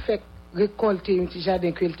là te fait récolter un petit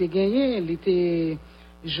jardin que il te gagné, il te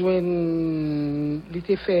joine, il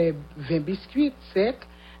te fait 20 biscuits secs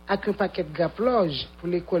avec un paquet de grappes loge pour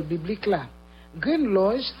l'école biblique là. Grain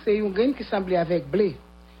loge, c'est une graine qui semblait avec blé.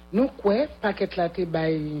 Nous quoi, paquet là te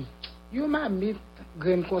bay, yo m'a mis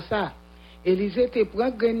grain comme ça. Élysée te prend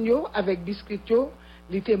grain yo avec biscuit yo,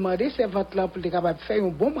 il te demandé servante là pour être capable de faire un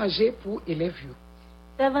bon manger pour élèves yo.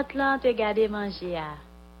 Servante là te garder manger a.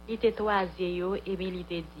 Il te toisé yo et puis il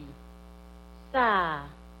te dit. Ça,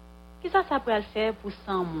 qui ça peut le faire pour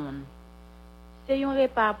 100 monde? C'est un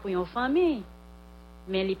repas pour une famille.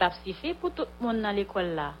 Mais il pas suffit pour tout le monde dans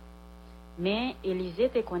l'école là. Mais Élysée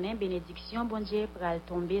te connaît bénédiction bon Dieu pour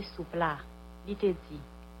tomber sous plat. Il te dit,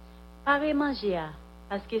 parez manger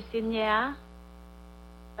parce que Seigneur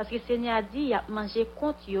Parce que Seigneur a dit, y a mangé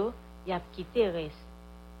contre yo, y a quitté reste.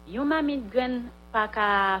 Yon mamie graine pas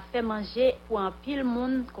qu'à faire manger pour un pile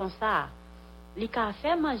monde comme ça. Li ka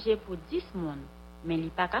fait manger pour 10 monde, mais li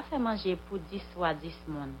pas qu'à faire manger pour 10 fois 10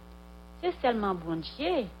 monde. C'est seulement bon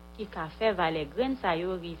Dieu qui ka fait valer graine ça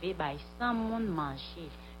yo rive bay 100 monde manger.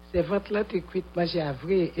 C'est ventre là te cuit manger à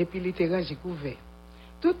vrai et puis li te range couvert.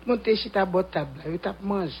 Tout le monde te chita bord table, yo t'a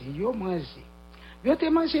manger, yo manger. Yo te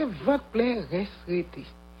manger ventre plein reste rete.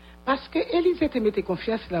 Parce que Élisée te mettait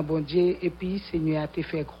confiance dans bon Dieu et puis Seigneur a te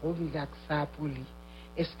fait gros miracle ça pour lui.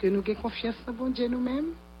 Est-ce que nous avons confiance dans bon Dieu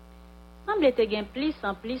nous-mêmes? Semble te gen plus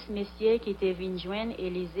en plus messieurs qui te vinn joindre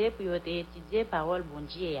Élisée pour te étudier parole bon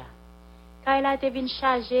Dieu ya. Car il a te vinn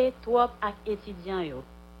chargé trop ak étudiant yo.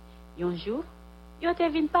 Yon jour, yo te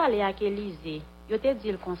vinn parler ak Élisée, yo te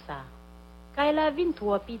dit comme ça. Car il a vinn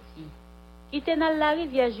trop petit. Qui te dans la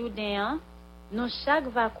rivière Jourdain, nous chaque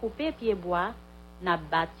va couper pied bois. N'a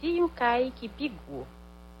bâti un caille qui pi gros.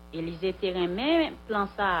 Élisée te remet plan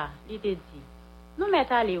ça, li te dit. Nous met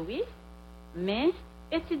aller oui, mais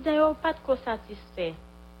étudiant yo pas trop satisfait.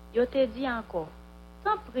 Yo te dit encore,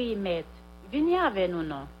 sans prix maître, venez avec nous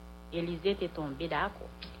non. Élisée te tombé d'accord.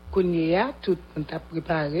 Kounya tout le monde a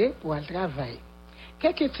préparé pour le travail.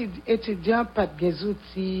 Quelques étudiants pas des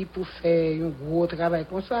outils pour faire un gros travail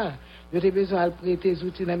comme ça. Yo te besoin de prêter des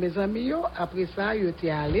outils dans mes amis yo. Après ça, yo te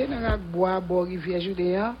allé dans la bois bord rivière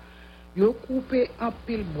Jourdain. Yo coupé en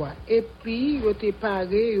pile bois et puis yo te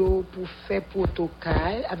paré yo pour faire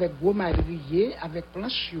protocole avec gros madrier avec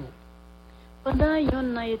planche yo. Pendant yon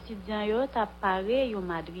nan étudiant yo t'a paré yo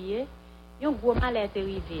madrier, yon gros mal était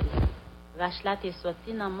arrivé. Rachla te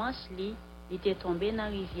sorti dans manche li, il était tombé dans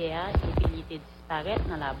rivière et puis il était disparu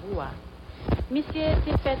dans la boue. Monsieur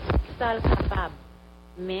te fait ça capable,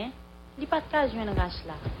 mais il pas de joindre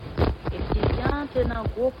Rachla. Étudiant te nan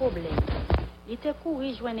gros problème. Il te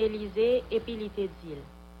couru joindre Élisée et puis il te dit,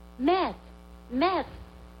 Maître,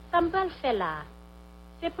 ça me va le faire là.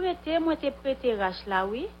 C'est prêté, moi te prêté Rachla,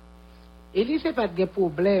 oui? Élisée pas de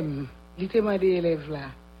problème. Il te demandé élève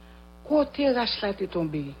là. Côté Rachla te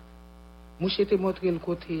tombé. Mouche te montré le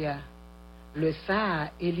côté là. Le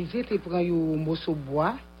ça, Élisée te prend un morceau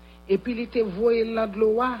bois et puis il te voyé dans de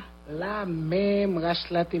l'eau. Là même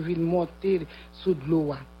Rachla te vient monter sous de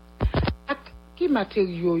l'eau. Qui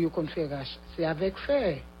matériaux yo qu'on fait rache? C'est avec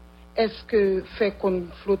fer. Est-ce que fait qu'on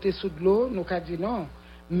flotte sous de l'eau? Nous qu'a dit non.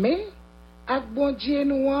 Mais avec bon Dieu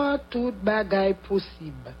nous tout bagaille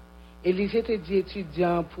possible. Élisée te dit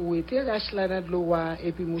étudiant pour être rache là dans de l'eau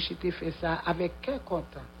et puis mouche te fait ça avec quel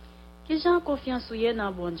content? Qui j'ai confiance ou yé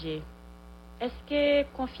dans bon Dieu? Est-ce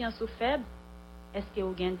que confiance ou faible? Est-ce que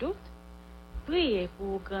vous avez un doute? Priez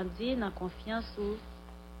pour grandir dans confiance ou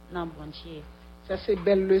dans bon Dieu. Ça c'est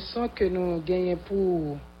belle leçon que nous gagnons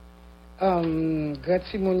pour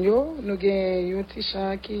Gratimonio. Nous gagnons un petit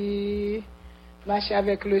chant qui marche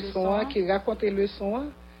avec le son, qui raconte le son.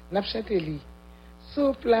 N'a chanté li.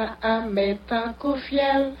 Souple à mettre en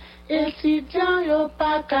confiel, étudiant yo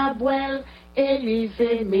pas cabouel.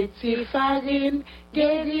 Élisée metti farine,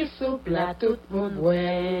 guéri souple à tout monde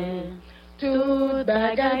ouais. Tout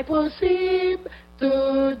bagaille possible,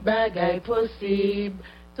 tout bagaille possible.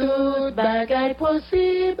 Tout bagaille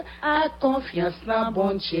possible, à confiance dans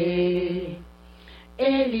bon Dieu.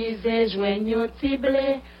 Élisée joigne au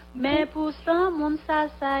tiblé, mais pour 100 moun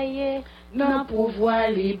ça y est. Non pouvoir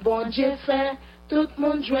li bon Dieu fait, tout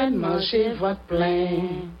monde joigne manger votre plein.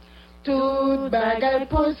 Tout bagaille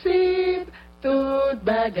possible, tout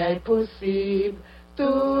bagaille possible,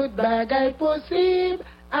 tout bagaille possible,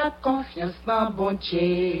 à confiance dans bon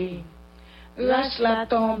Dieu. Lâche la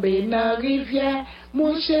tomber dans la rivière,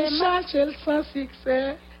 mouche marche sans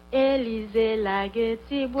succès. Élisée la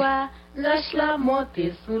guetti bois, lâche la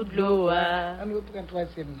monter sous de l'eau. On reprend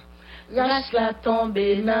troisième. Lâche la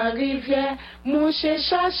tomber dans la rivière, mouche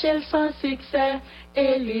cherche sans succès.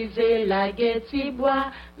 Élisée la guetti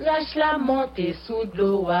bois, lâche la monter sous de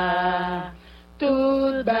l'eau.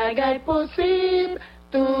 Tout bagaille possible,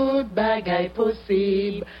 tout bagaille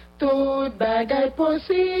possible. Toute bagaille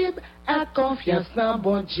possible, à confiance dans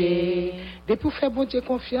bon Dieu. Depuis faire bon Dieu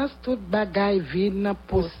confiance, toute bagaille vient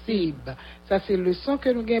possible. Ça c'est le son que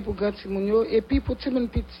nous gagnons pour grand Timonio. Et puis pour Timon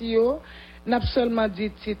Pitio, nous avons seulement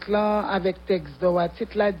dit titre là avec texte d'oua.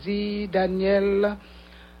 Titre là dit Daniel,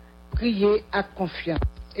 prier à confiance.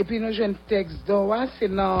 Et puis nous avons un texte d'oua, c'est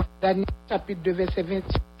dans Daniel chapitre 2 verset 28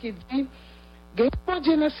 qui dit, gagne bon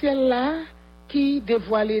Dieu dans le ciel là, qui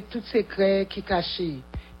dévoile tout secret qui caché.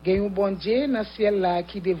 Il y a un bon Dieu dans le ciel là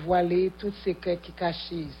qui dévoile tout secret qui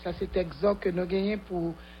caché. Ça c'est l'exemple que nous gagnons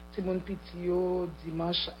pour Timon Pitio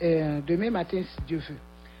dimanche, demain matin si Dieu veut.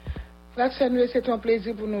 Samuel, c'est un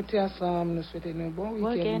plaisir pour nous être ensemble. Nous souhaitons un bon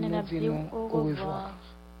week-end. Nous disons au revoir.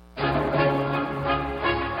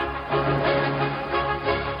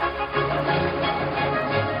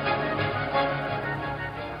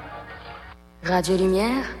 Radio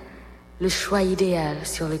Lumière, le choix idéal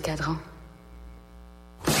sur le cadran.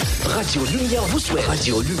 Radio Lumière vous souhaite.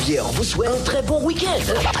 Radio Lumière vous souhaite un très bon week-end.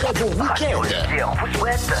 Un très bon week-end. Radio Lumière vous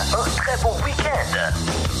souhaite un très bon week-end.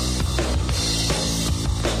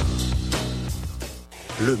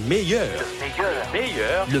 Le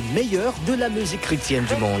meilleur de la musique chrétienne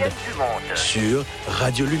du monde. Sur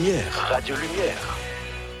Radio Lumière. Radio Lumière.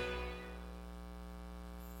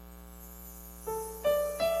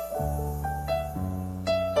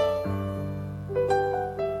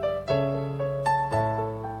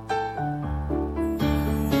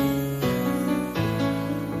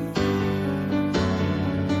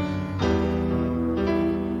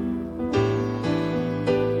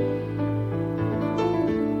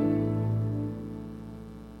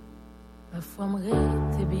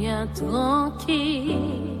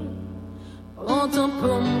 Tranquille, prends ton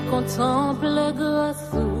pour me contempler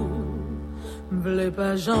grâce v'lais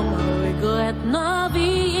pas jamais regrette na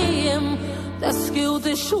vie parce que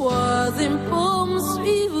t'es choisi pour me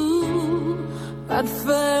suivre pas de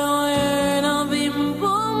faire rien en vie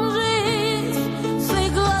pour me c'est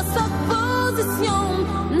grâce à position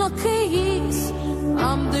nos cris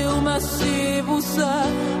âme de merci pour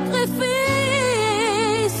sacrifice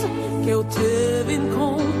que eu te vim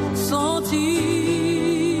consentir.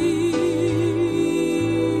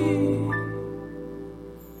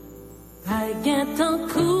 Paguin tant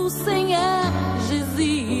coup, Seigneur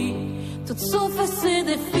Jésus, tout sauf ces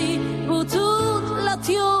défis pour toute la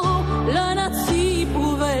tio, la natie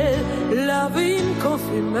pouvait la vie me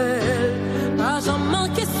confirmer. Pas j'en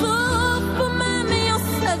manquais sauf pour ma meilleure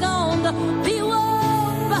seconde, puis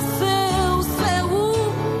passer où c'est où,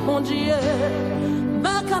 mon Dieu.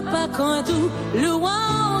 Pas quand tout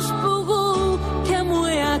louange pour vous que moi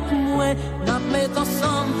avec moi n'a met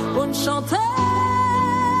ensemble pour nous chanter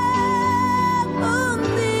mon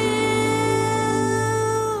Dieu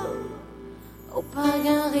au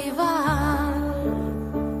pagan rival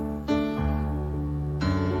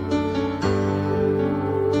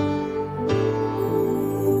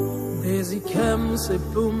Désikem c'est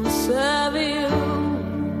pour me servir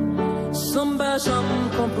sans jamais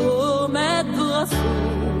compromettre grâce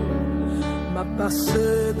m'a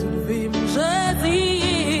passé toute vie, j'ai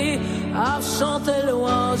dit, à chanter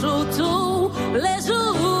louange tous les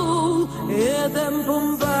jours, et d'aime pour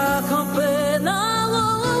me pas camper dans la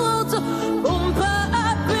route, pour me pas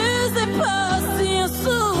abuser patience,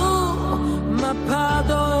 m'a pas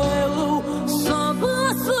adoré sans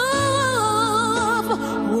principe,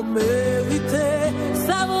 pour mériter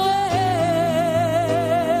sa vraie.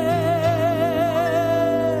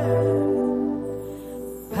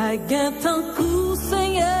 Gain tant coup,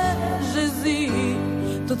 Seigneur Jésus,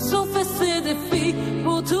 tout sauf ces défis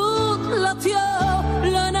pour toute la terre,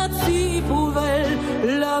 la nature pouvait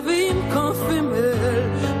la vie me confirmer.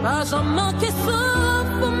 Pas j'en manquais sauf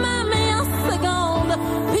pour ma meilleure seconde,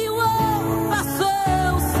 puis passer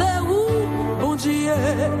où c'est où, bon Dieu,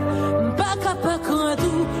 pas capable de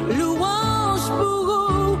tout, louange pour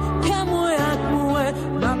vous, qu'à moi avec moi,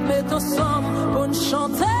 m'a mettre ensemble pour nous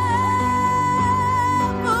chanter.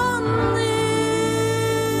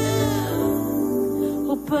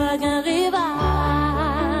 Pas qu'un rival.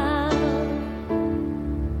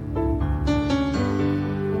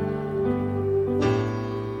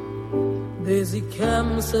 Désikem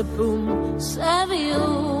c'est pour me servir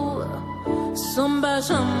sans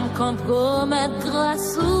jamais compromettre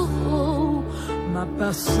grâce m'a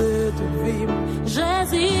passé toute vie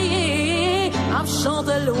Jésus à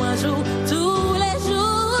chanter loin jour tous les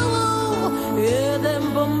jours et des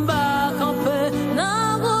bombes camper dans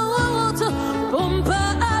la route pour me pas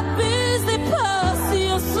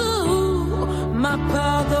ma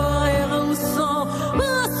pardonner sans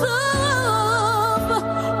principe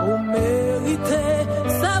ou mériter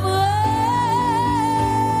sa vraie.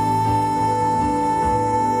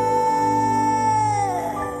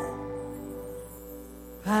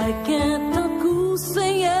 Avec un coup,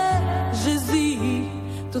 Seigneur Jésus,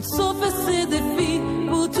 tout sauf ces défis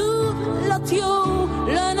pour toute la tio,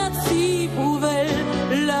 la natie pouvait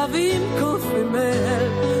la vie me confirmer.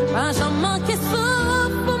 Pas j'en manquais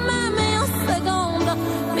sauf pour ma seconde,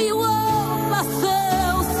 puis passer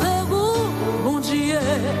où c'est vous, bon Dieu,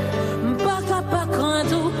 pas capable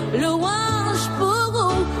craindre louange pour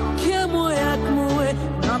vous, que moi avec moi,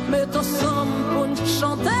 n'a met ensemble pour nous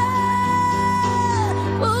chanter,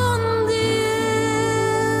 bon Dieu,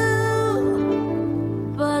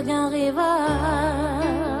 pas qu'un rêve.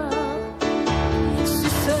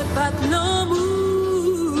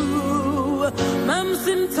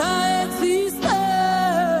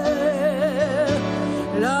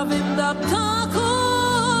 la vie m'attend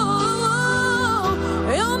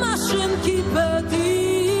et en machine qui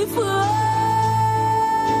petit pas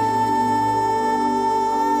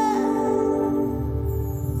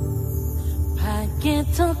qu'un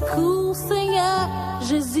temps court Seigneur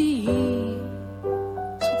Jésus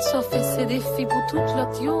tout ça fait ses défis pour toute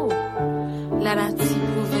l'autre yo la nature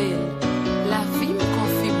prouvé la vie me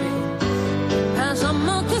confirmé pas jamais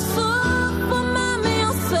manqué ça pour m'aimer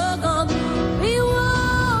en seconde et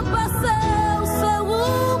ouais passer au cerveau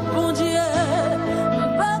bon Dieu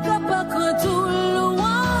pas capable tout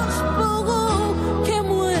louange pour vous que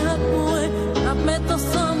moi à mettre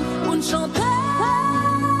ensemble pour nous chanter.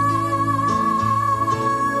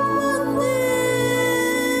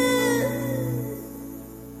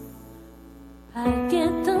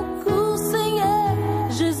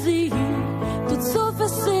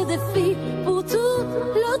 Pour tout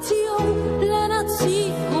l'audio, la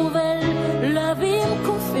nature nouvelle, la vie me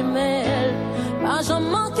confirme. Pas j'en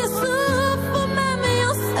manque ça pour même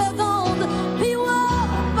en seconde. Puis ouais,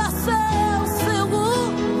 passer au cerveau,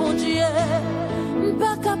 mon Dieu.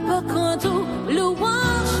 Pas capable quand tout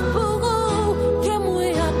louange pour vous, que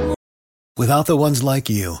moi. Without the ones like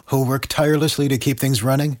you, who work tirelessly to keep things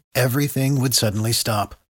running, everything would suddenly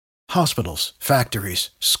stop. Hospitals, factories,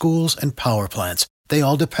 schools, and power plants, they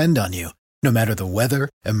all depend on you. No matter the weather,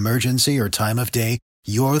 emergency, or time of day,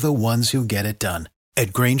 you're the ones who get it done.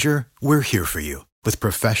 At Grainger, we're here for you with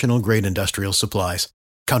professional-grade industrial supplies.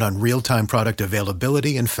 Count on real-time product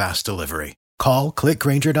availability and fast delivery. Call, click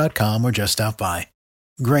Grainger.com, or just stop by.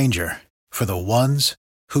 Grainger, for the ones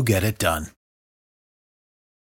who get it done.